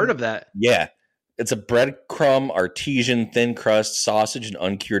a bread. I've heard of that. Yeah, it's a breadcrumb, artesian, thin crust, sausage, and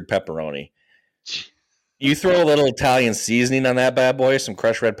uncured pepperoni. You throw a little Italian seasoning on that bad boy, some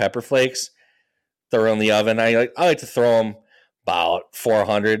crushed red pepper flakes, throw it in the oven. I like to throw them about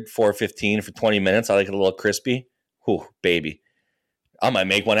 400, 415 for 20 minutes. I like it a little crispy. Whew, baby. I might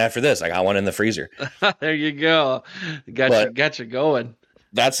make one after this. I got one in the freezer. There you go. Got you going.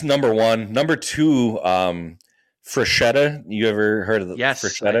 That's number one. Number two, Freschetta. You ever heard of the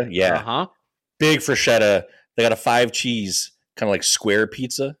Freschetta? Yeah. Uh-huh. Big Freschetta. They got a 5 cheese, kind of like square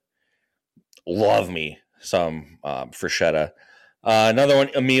pizza. Love me some Freschetta. Another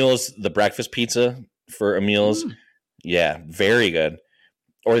one, Emil's, the breakfast pizza for Emil's. Yeah, very good.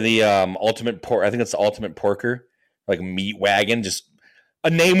 Or the ultimate pork. I think it's the ultimate porker, like meat wagon. Just a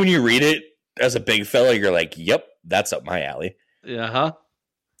name when you read it as a big fella, you're like, yep, that's up my alley. Uh-huh.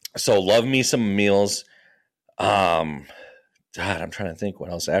 So love me some meals. God, I'm trying to think what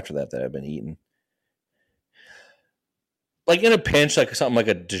else after that I've been eating. Like in a pinch, like something like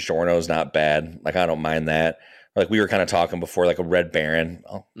a DiGiorno is not bad. Like I don't mind that. Or like we were kind of talking before, like a Red Baron.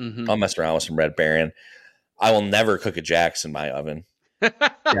 I'll mess around with some Red Baron. I will never cook a Jack's in my oven.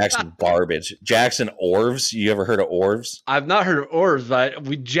 Jackson garbage. Jackson Orvs. You ever heard of Orvs? I've not heard of Orvs,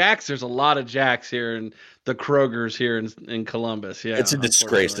 but Jack's, there's a lot of Jack's here and the Kroger's here in Columbus. Yeah, it's a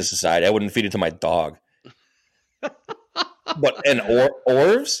disgrace to society. I wouldn't feed it to my dog. But and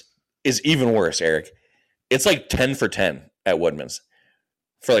Orvs is even worse, Eric. It's like 10 for 10 at Woodman's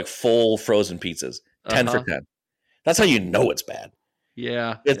for like full frozen pizzas. 10 for 10. That's how you know it's bad.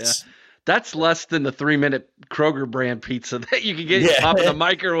 Yeah, that's less than the 3-minute Kroger brand pizza that you can get pop in the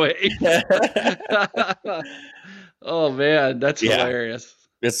microwave. Oh man, that's hilarious.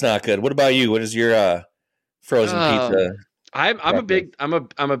 It's not good. What about you? What is your frozen pizza? I'm a big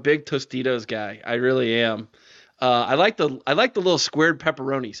Tostitos guy. I really am. I like the little squared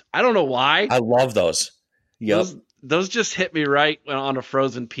pepperonis. I don't know why. I love those. Yep. Those just hit me right on a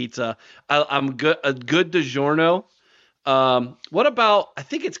frozen pizza. I'm good. A good DiGiorno. What about? I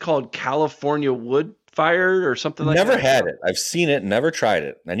think it's called California Wood Fire or something like that. Never had it. I've seen it. Never tried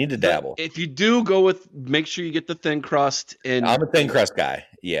it. I need to dabble. If you do make sure you get the thin crust. And I'm a thin crust guy.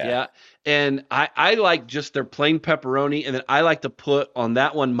 Yeah. Yeah. And I like just their plain pepperoni, and then I like to put on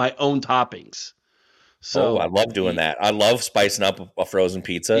that one my own toppings. So I love doing that. I love spicing up a frozen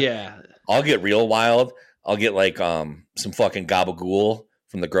pizza. Yeah. I'll get real wild. I'll get like some fucking gabagool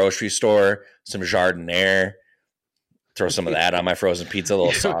from the grocery store, some jardiniere. Throw some of that on my frozen pizza, a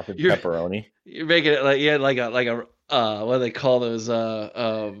little sausage, pepperoni. You're making it like a what do they call those?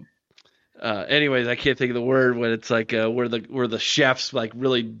 Anyways, I can't think of the word when it's like where the chefs like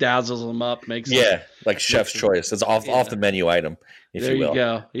really dazzles them up, makes them, like chef's choice. It's off the menu item, if you will.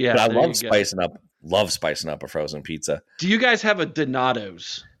 There you go. Yeah, but I love spicing up. Love spicing up a frozen pizza. Do you guys have a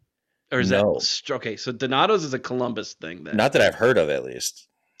Donato's? Or is No. that okay? So Donato's is a Columbus thing. Then. Not that I've heard of, at least.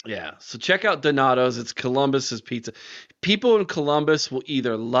 Yeah. So check out Donato's. It's Columbus's pizza. People in Columbus will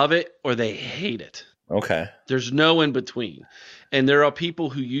either love it or they hate it. Okay. There's no in between. And there are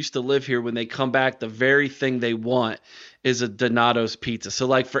people who used to live here, when they come back, the very thing they want is a Donato's pizza. So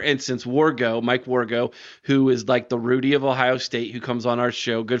like, for instance, Mike Wargo, who is like the Rudy of Ohio State, who comes on our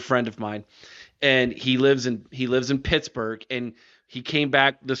show, good friend of mine. And he lives in Pittsburgh, and he came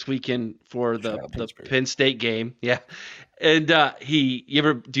back this weekend for the Penn State game. Yeah. And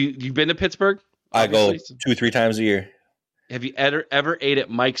you've been to Pittsburgh? Obviously? I go 2-3 times a year. Have you ever ate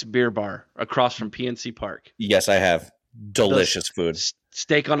at Mike's Beer Bar across from PNC Park? Yes, I have. Delicious food.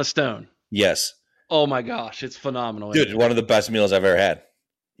 Steak on a stone. Yes. Oh my gosh, it's phenomenal. Dude, one of the best meals I've ever had.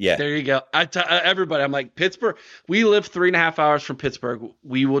 Yeah. There you go. Everybody, I'm like, Pittsburgh. We live 3.5 hours from Pittsburgh.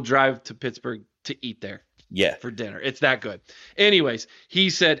 We will drive to Pittsburgh to eat there. Yeah. For dinner. It's that good. Anyways, he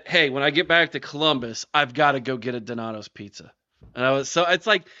said, hey, when I get back to Columbus, I've got to go get a Donato's pizza. And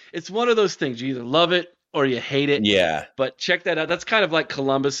it's one of those things. You either love it or you hate it. Yeah. But check that out. That's kind of like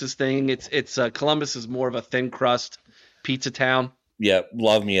Columbus's thing. It's Columbus is more of a thin crust pizza town. Yeah,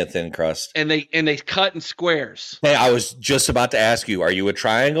 love me a thin crust. And they cut in squares. Hey, I was just about to ask you, are you a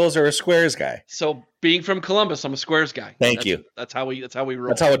triangles or a squares guy? So being from Columbus, I'm a squares guy. Thank you. That's how we roll.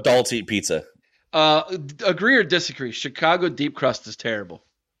 That's how adults eat pizza. Agree or disagree? Chicago deep crust is terrible.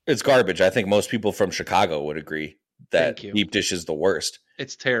 It's garbage. I think most people from Chicago would agree that deep dish is the worst.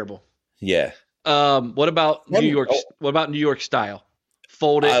 It's terrible. Yeah. What about New York? What about New York style?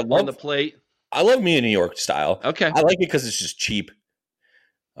 Fold it on the plate. I love me a New York style. Okay. I like it because it's just cheap.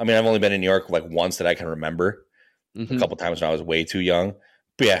 I mean, I've only been in New York like once that I can remember. A couple times when I was way too young.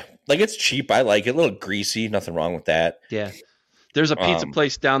 But yeah, like it's cheap. I like it. A little greasy. Nothing wrong with that. Yeah. There's a pizza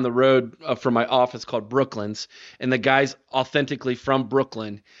place down the road from my office called Brooklyn's, and the guy's authentically from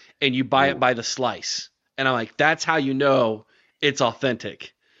Brooklyn, and you buy it by the slice. And I'm like, that's how you know it's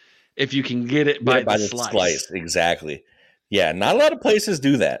authentic. If you can get it by the slice. Exactly. Yeah, not a lot of places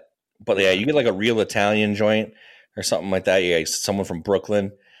do that. But yeah, you get like a real Italian joint or something like that. Yeah, someone from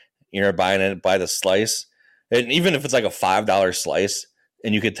Brooklyn, you're buying it by the slice. And even if it's like a $5 slice,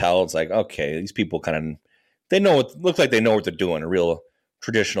 and you could tell it's like, okay, these people look like they know what they're doing. A real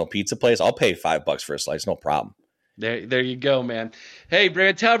traditional pizza place. I'll pay $5 for a slice, no problem. There you go, man. Hey,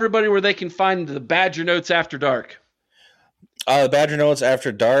 Brad, tell everybody where they can find the Badger Notes After Dark. The Badger Notes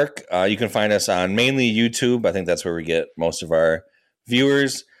After Dark. You can find us on mainly YouTube. I think that's where we get most of our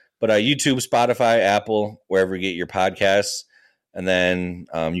viewers. But YouTube, Spotify, Apple, wherever you get your podcasts. And then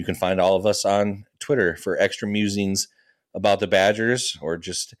you can find all of us on Twitter for extra musings about the Badgers or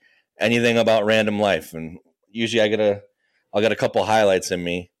just anything about random life. And usually I'll get a couple highlights in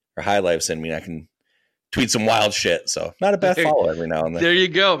me. I can tweet some wild shit. So not a bad follow every now and then. There you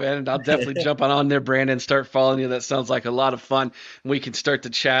go, man. And I'll definitely jump on there, Brandon, start following you. That sounds like a lot of fun. We can start to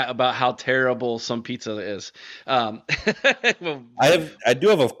chat about how terrible some pizza is. I do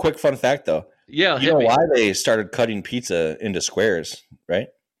have a quick fun fact though. Yeah. You know why they started cutting pizza into squares, right?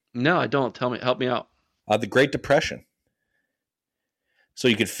 No, I don't. Help me out. The Great Depression. So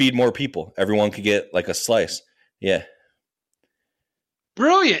you could feed more people. Everyone could get like a slice. Yeah.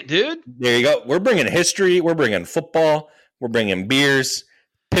 Brilliant, dude. There you go. We're bringing history. We're bringing football. We're bringing beers,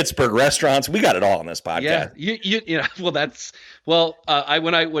 Pittsburgh restaurants. We got it all on this podcast. Yeah.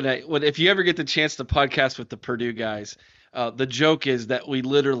 If you ever get the chance to podcast with the Purdue guys, the joke is that we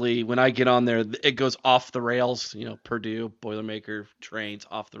literally, when I get on there, it goes off the rails. Purdue, Boilermaker, trains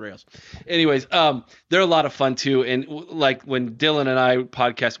off the rails. Anyways, they're a lot of fun too. And like when Dylan and I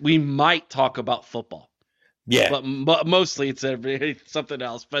podcast, we might talk about football. Yeah, but mostly it's something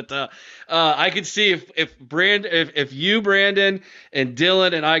else. But I could see if you, Brandon, and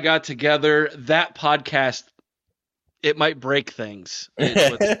Dylan and I got together, that podcast, it might break things.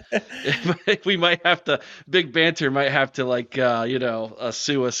 We might have to. Big Banter might have to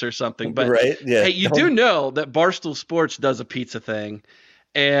sue us or something. But right, yeah. Hey, you do know that Barstool Sports does a pizza thing.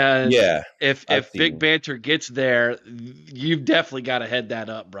 And yeah, if Big Banter gets there, you've definitely got to head that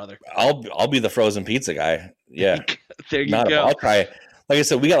up, brother. I'll be the frozen pizza guy. Yeah, there you go. I'll try. Like I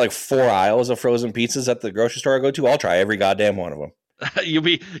said, we got like 4 aisles of frozen pizzas at the grocery store I go to. I'll try every goddamn one of them.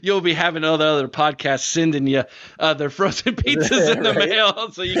 You'll be having other podcasts sending you their frozen pizzas in the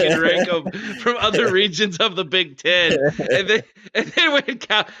mail so you can rank them from other regions of the Big Ten. And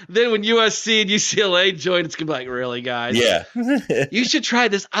then when USC and UCLA join, it's gonna be like, really, guys? Yeah. You should try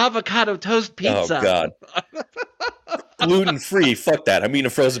this avocado toast pizza. Oh God. Gluten free. Fuck that. I'm eating a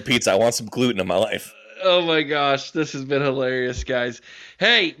frozen pizza. I want some gluten in my life. Oh my gosh, this has been hilarious, guys.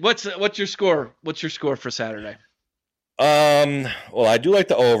 Hey, what's your score? What's your score for Saturday? Well, I do like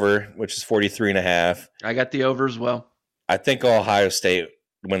the over, which is 43.5. I got the over as well. I think Ohio State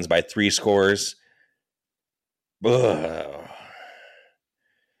wins by 3 scores. Ugh.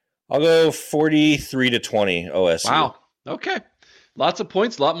 I'll go 43-20 OSU. Wow. Okay. Lots of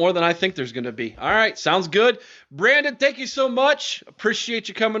points, a lot more than I think there's going to be. All right, sounds good. Brandon, thank you so much. Appreciate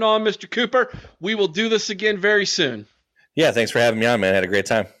you coming on, Mr. Cooper. We will do this again very soon. Yeah, thanks for having me on, man. I had a great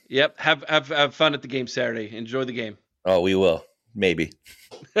time. Yep. Have fun at the game Saturday. Enjoy the game. Oh, we will. Maybe.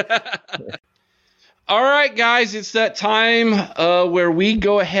 All right, guys, it's that time where we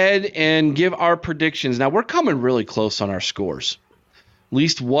go ahead and give our predictions. Now, we're coming really close on our scores. At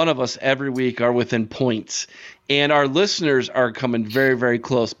least one of us every week are within points. And our listeners are coming very, very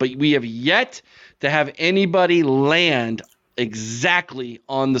close. But we have yet to have anybody land exactly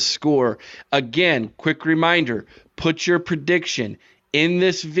on the score. Again, quick reminder, put your prediction in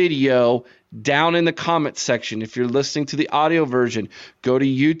this video down in the comments section. If you're listening to the audio version, go to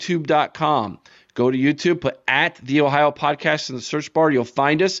youtube.com. Go to YouTube, put at the Ohio Podcast in the search bar. You'll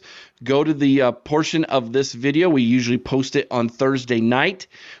find us. Go to the portion of this video. We usually post it on Thursday night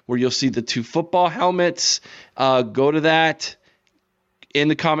where you'll see the 2 football helmets. Go to that in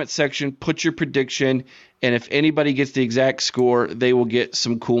the comment section. Put your prediction. And if anybody gets the exact score, they will get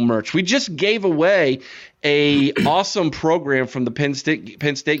some cool merch. We just gave away a awesome program from the Penn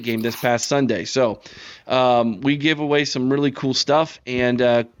State game this past Sunday. So we give away some really cool stuff.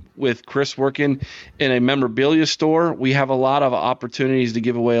 And with Chris working in a memorabilia store, we have a lot of opportunities to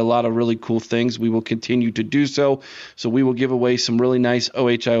give away a lot of really cool things. We will continue to do so. So we will give away some really nice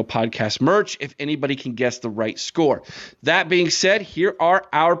OHIO podcast merch if anybody can guess the right score. That being said, here are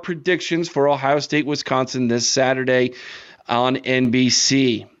our predictions for Ohio State, Wisconsin this Saturday on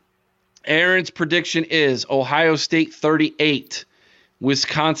NBC. Aaron's prediction is Ohio State 38,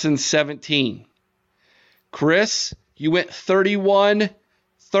 Wisconsin 17. Chris, you went 31-13.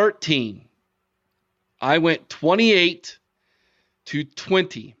 I went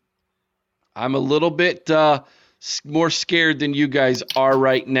 28-20. I'm a little bit more scared than you guys are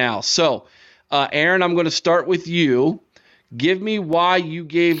right now. So, Aaron, I'm going to start with you. Give me why you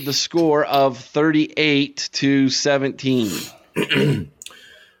gave the score of 38-17.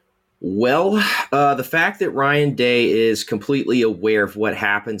 Well, the fact that Ryan Day is completely aware of what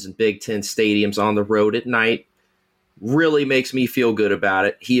happens in Big Ten stadiums on the road at night really makes me feel good about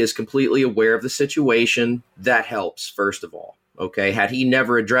it. He is completely aware of the situation. That helps, first of all. Okay, had he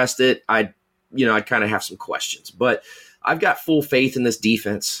never addressed it, I'd kind of have some questions. But I've got full faith in this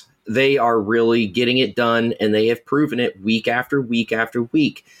defense. They are really getting it done, and they have proven it week after week after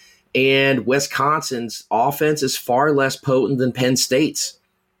week. And Wisconsin's offense is far less potent than Penn State's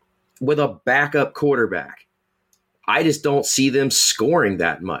with a backup quarterback. I just don't see them scoring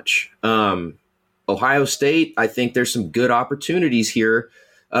that much. Ohio State, I think there's some good opportunities here,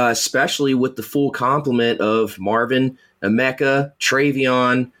 especially with the full complement of Marvin, Emeka,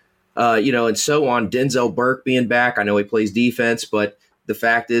 Travion, and so on. Denzel Burke being back. I know he plays defense, but the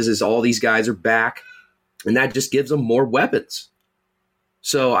fact is all these guys are back, and that just gives them more weapons.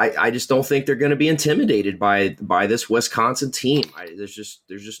 So I just don't think they're going to be intimidated by this Wisconsin team. There's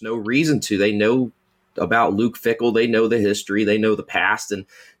just no reason to. They know about Luke Fickell. They know the history. They know the past, and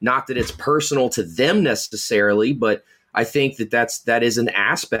not that it's personal to them necessarily, but I think that is an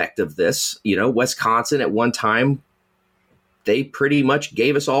aspect of this. Wisconsin at one time, they pretty much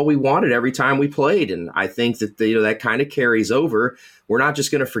gave us all we wanted every time we played, and I think that that kind of carries over. We're not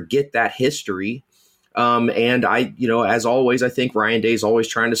just going to forget that history. And as always, I think Ryan Day is always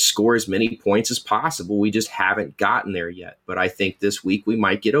trying to score as many points as possible. We just haven't gotten there yet, but I think this week we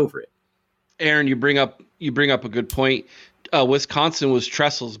might get over it. Aaron, you bring up a good point. Wisconsin was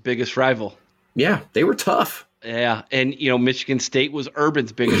Tressel's biggest rival. Yeah, they were tough. Yeah, and Michigan State was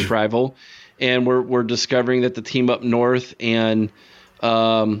Urban's biggest rival, and we're discovering that the team up north and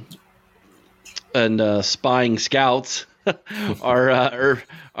spying scouts are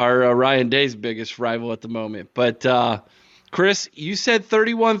Ryan Day's biggest rival at the moment. But Chris, you said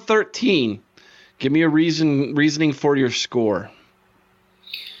 31-13. Give me a reasoning for your score.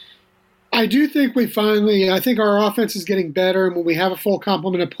 I do think I think our offense is getting better, and when we have a full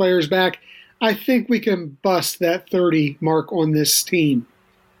complement of players back, I think we can bust that 30 mark on this team.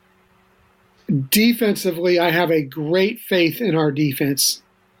 Defensively, I have a great faith in our defense.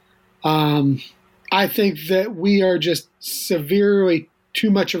 I think that we are just severely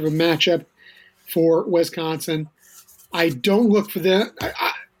too much of a matchup for Wisconsin. I don't look for them.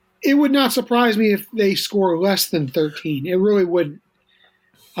 It would not surprise me if they score less than 13. It really wouldn't.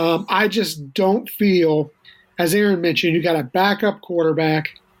 I just don't feel, as Aaron mentioned, you've got a backup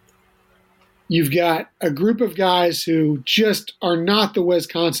quarterback. You've got a group of guys who just are not the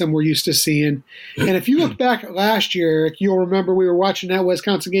Wisconsin we're used to seeing. And if you look back at last year, Eric, you'll remember we were watching that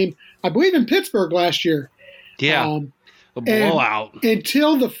Wisconsin game, I believe in Pittsburgh last year. Yeah, a blowout.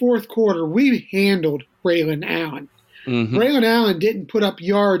 Until the fourth quarter, we handled Braylon Allen. Mm-hmm. Braylon Allen didn't put up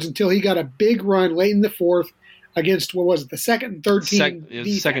yards until he got a big run late in the fourth against, what was it, the second and third team?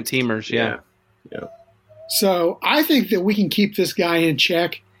 Second teamers, yeah. So I think that we can keep this guy in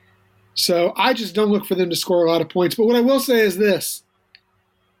check. So I just don't look for them to score a lot of points. But what I will say is this.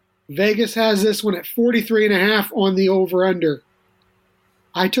 Vegas has this one at 43.5 on the over-under.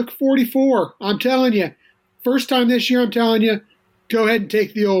 I took 44. I'm telling you. First time this year, I'm telling you, go ahead and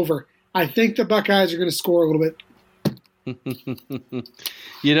take the over. I think the Buckeyes are going to score a little bit.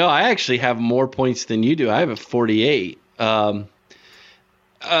 I actually have more points than you do. I have a 48.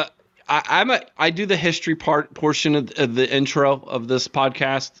 I do the history portion of the intro of this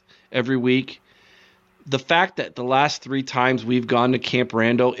podcast every week. The fact that the last 3 times we've gone to Camp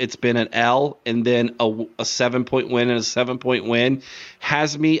Randall, it's been an L and then a 7-point win and a 7-point win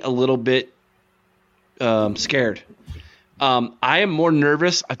has me a little bit scared. I am more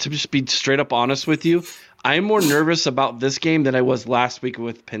nervous, to just be straight up honest with you, I am more nervous about this game than I was last week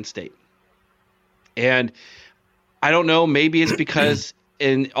with Penn State. And I don't know, maybe it's because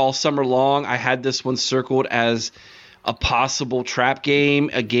in all summer long I had this one circled as a possible trap game,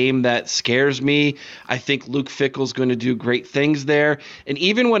 a game that scares me. I think Luke Fickell's going to do great things there. And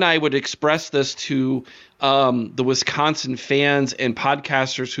even when I would express this to the Wisconsin fans and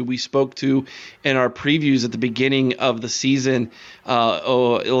podcasters who we spoke to in our previews at the beginning of the season,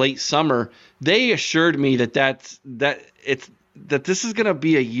 late summer, they assured me that this is going to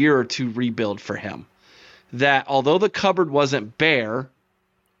be a year or two rebuild for him. That although the cupboard wasn't bare,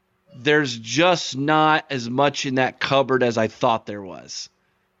 there's just not as much in that cupboard as I thought there was,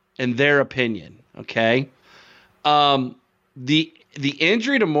 in their opinion. Okay. The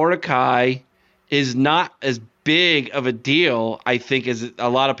injury to Mordecai is not as big of a deal, I think, as a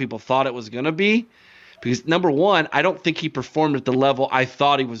lot of people thought it was going to be. Because number one, I don't think he performed at the level I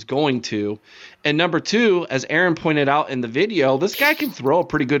thought he was going to. And number two, as Aaron pointed out in the video, this guy can throw a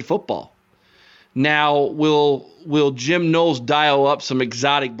pretty good football. Now, will Jim Knowles dial up some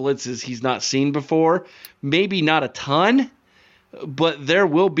exotic blitzes he's not seen before? Maybe not a ton, but there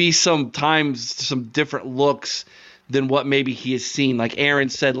will be sometimes some different looks than what maybe he has seen. Like Aaron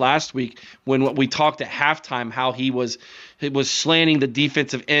said last week when we talked at halftime, how he was slanting the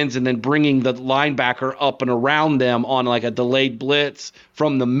defensive ends and then bringing the linebacker up and around them on like a delayed blitz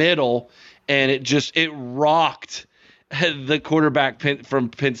from the middle, and it rocked the quarterback from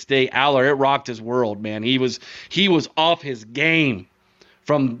Penn State, Aller. It rocked his world, man. He was off his game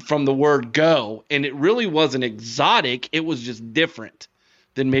from the word go, and it really wasn't exotic. It was just different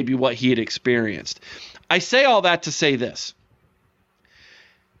than maybe what he had experienced. I say all that to say this.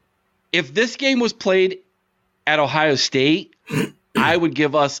 If this game was played at Ohio State, I would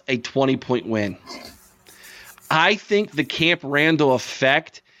give us a 20-point win. I think the Camp Randall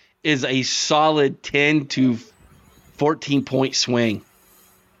effect is a solid 10 to 14-point swing.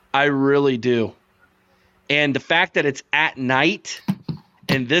 I really do. And the fact that it's at night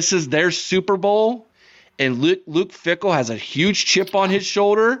and this is their Super Bowl and Luke Fickell has a huge chip on his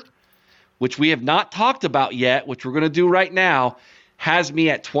shoulder, which we have not talked about yet, which we're going to do right now, has me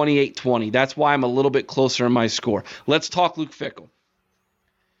at 28-20. That's why I'm a little bit closer in my score. Let's talk Luke Fickell.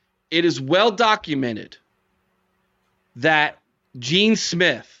 It is well documented that Gene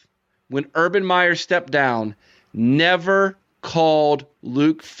Smith, when Urban Meyer stepped down, never called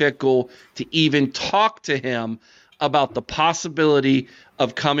Luke Fickell to even talk to him about the possibility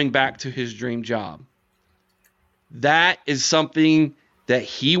of coming back to his dream job. That is something that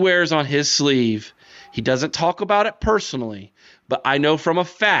he wears on his sleeve. He doesn't talk about it personally, but I know from a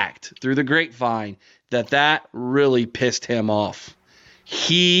fact through the grapevine that really pissed him off.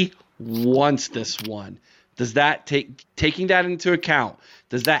 He wants this one. Does that taking that into account,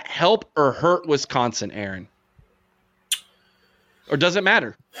 does that help or hurt Wisconsin, Aaron? Or does it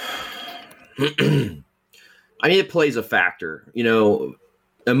matter? I mean, it plays a factor. You know,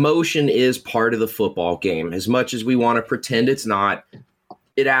 emotion is part of the football game. As much as we want to pretend it's not,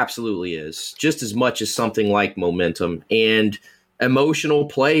 it absolutely is. Just as much as something like momentum. And emotional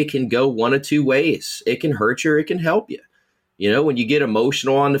play can go one of two ways. It can hurt you or it can help you. You know, when you get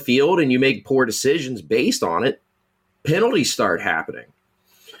emotional on the field and you make poor decisions based on it, penalties start happening.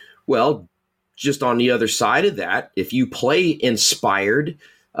 Well, just on the other side of that, if you play inspired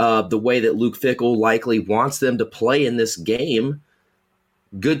the way that Luke Fickell likely wants them to play in this game,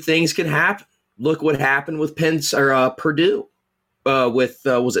 good things can happen. Look what happened with Purdue with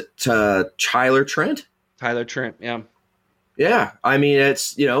was it Tyler Trent? Tyler Trent, yeah. Yeah, I mean,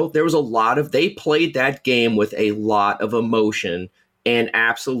 it's, you know, there was a lot of, they played that game with a lot of emotion and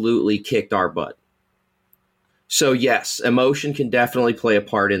absolutely kicked our butt. So yes, emotion can definitely play a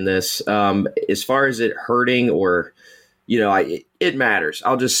part in this. As far as it hurting or, you know, it matters.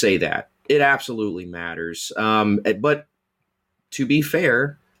 I'll just say that. It absolutely matters. But to be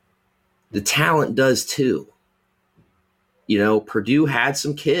fair, the talent does too. You know, Purdue had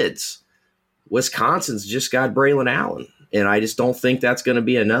some kids. Wisconsin's just got Braylon Allen, and I just don't think that's going to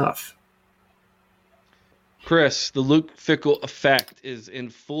be enough. Chris, the Luke Fickell effect is in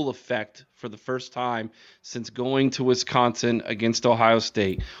full effect for the first time since going to Wisconsin against Ohio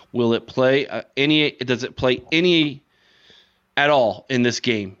State. Will it play does it play any at all in this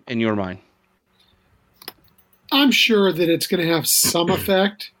game in your mind? I'm sure that it's going to have some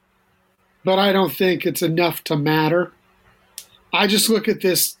effect. but I don't think it's enough to matter. I just look at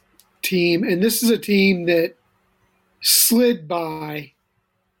this team, and this is a team that slid by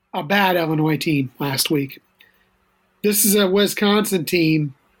a bad Illinois team last week. This is a Wisconsin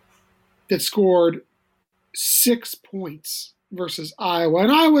team that scored 6 points versus Iowa.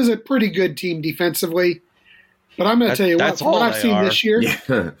 And Iowa's a pretty good team defensively. But I'm going to tell you what, from what I've seen this year,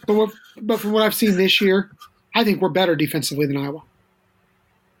 but from what I've seen this year, I think we're better defensively than Iowa.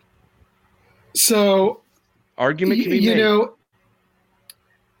 So, argument can be made. You know,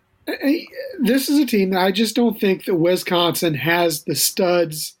 this is a team that I just don't think that Wisconsin has the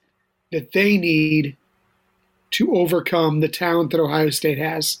studs that they need to overcome the talent that Ohio State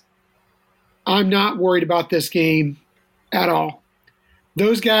has. I'm not worried about this game at all.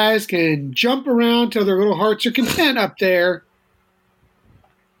 Those guys can jump around till their little hearts are content up there.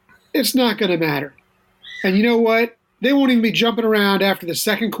 It's not going to matter. And you know what? They won't even be jumping around after the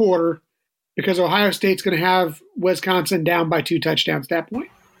second quarter because Ohio State's going to have Wisconsin down by 2 touchdowns at that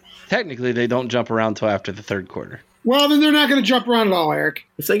point. Technically, they don't jump around until after the third quarter. Well, then they're not going to jump around at all, Eric.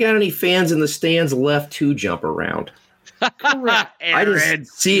 If they got any fans in the stands left to jump around. Correct. I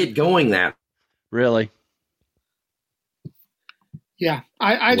just see it going that. Really? Yeah.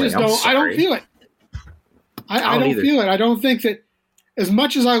 I just don't. I don't feel it. I don't feel it. I don't think that as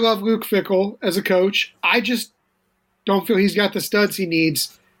much as I love Luke Fickell as a coach, I just don't feel he's got the studs he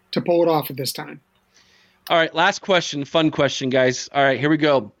needs to pull it off at this time. All right, last question, fun question, guys. All right, here we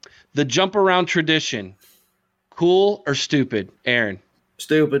go. The jump around tradition, cool or stupid? Aaron?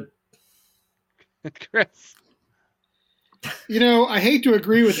 Stupid. Chris? You know, I hate to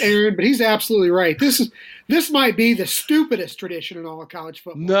agree with Aaron, but he's absolutely right. This might be the stupidest tradition in all of college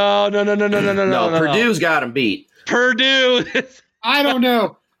football. No. Purdue's got him beat. Purdue. I don't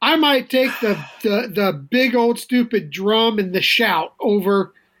know. I might take the big old stupid drum and the shout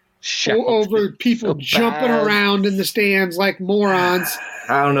over people jumping around in the stands like morons.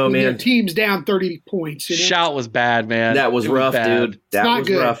 I don't know, man. Their team's down 30 points. You know? Shout was bad, man. That was rough, dude. That was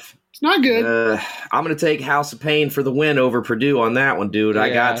rough. It's not good. I'm going to take House of Pain for the win over Purdue on that one, dude.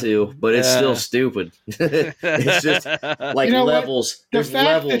 I got to, but it's still stupid. It's just like levels. The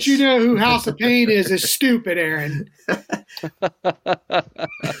fact that you know who House of Pain is stupid, Aaron.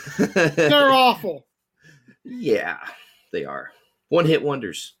 They're awful. Yeah, they are. One-hit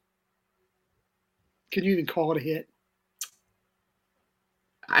wonders. Can you even call it a hit?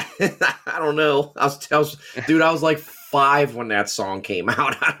 I don't know. I was like 5 when that song came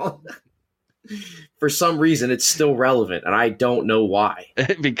out. For some reason, it's still relevant, and I don't know why.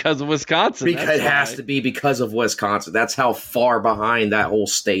 Because of Wisconsin. Because it has to be because of Wisconsin. That's how far behind that whole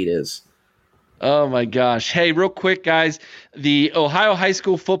state is. Oh, my gosh. Hey, real quick, guys. The Ohio high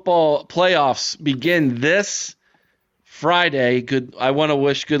school football playoffs begin this Friday. I want to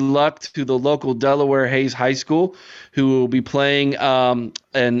wish good luck to the local Delaware Hayes High School, who will be playing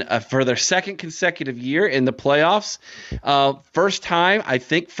for their second consecutive year in the playoffs. First time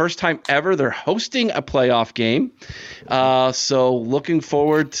ever they're hosting a playoff game. So looking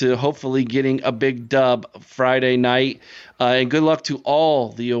forward to hopefully getting a big dub Friday night. And good luck to all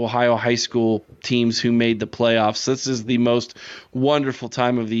the Ohio high school teams who made the playoffs. This is the most wonderful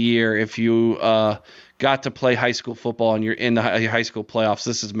time of the year. If you got to play high school football and you're in the high school playoffs,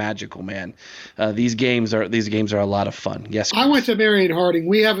 this is magical, man. These games are a lot of fun. Yes, Chris. I went to Marion Harding.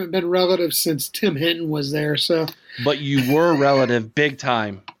 We haven't been relatives since Tim Hinton was there. So, but you were relative big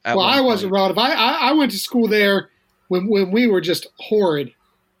time. Well, I wasn't relative. I went to school there when we were just horrid.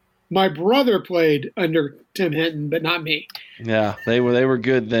 My brother played under Tim Hinton, but not me. Yeah, they were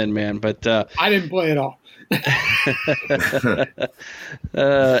good then, man. But I didn't play at all.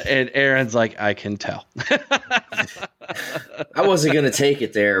 And Aaron's like, I can tell. I wasn't going to take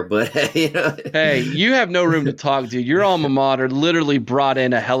it there, but Hey, you have no room to talk, dude. Your alma mater literally brought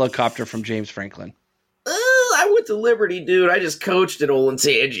in a helicopter from James Franklin. I went to Liberty, dude. I just coached at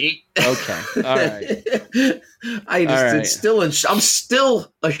Olentangy. Okay, all right. I'm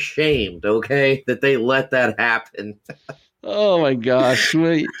still ashamed. Okay, that they let that happen. Oh my gosh,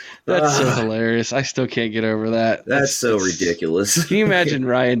 that's so hilarious. I still can't get over that. That's so ridiculous. Can you imagine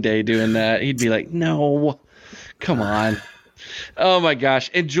Ryan Day doing that? He'd be like, "No, come on." Oh my gosh.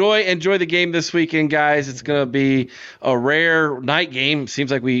 Enjoy the game this weekend, guys. It's going to be a rare night game. Seems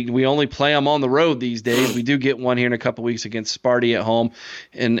like we only play them on the road these days. We do get one here in a couple weeks against Sparty at home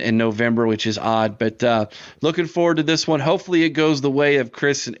in November, which is odd. But looking forward to this one. Hopefully it goes the way of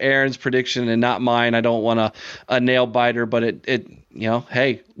Chris and Aaron's prediction and not mine. I don't want a nail biter, but it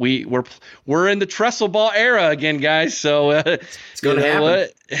hey, we're in the trestle ball era again, guys. So it's going to happen.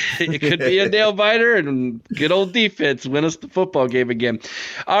 What? It could be a nail biter, and good old defense win us the football game again.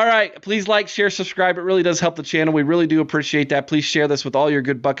 All right, please like, share, subscribe. It really does help the channel. We really do appreciate that. Please share this with all your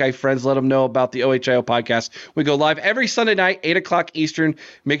good Buckeye friends. Let them know about the OHIO podcast. We go live every Sunday night, 8 o'clock Eastern.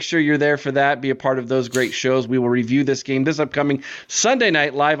 Make sure you're there for that. Be a part of those great shows. We will review this game this upcoming Sunday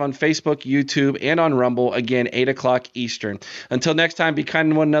night live on Facebook, YouTube, and on Rumble. Again, 8 o'clock Eastern. Until next time, be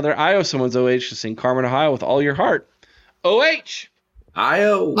kind to one another. I owe someone's OH to sing Carmen, Ohio with all your heart. OH!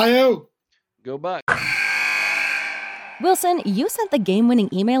 I-O. Go Buck. Wilson, you sent the game-winning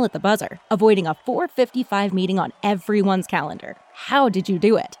email at the buzzer, avoiding a 4:55 meeting on everyone's calendar. How did you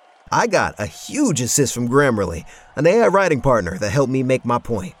do it? I got a huge assist from Grammarly, an AI writing partner that helped me make my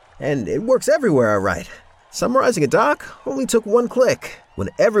point. And it works everywhere I write. Summarizing a doc only took one click. When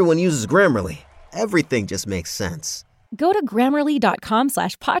everyone uses Grammarly, everything just makes sense. Go to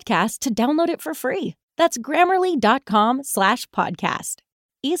Grammarly.com/podcast to download it for free. That's Grammarly.com/podcast.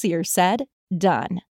 Easier said, done.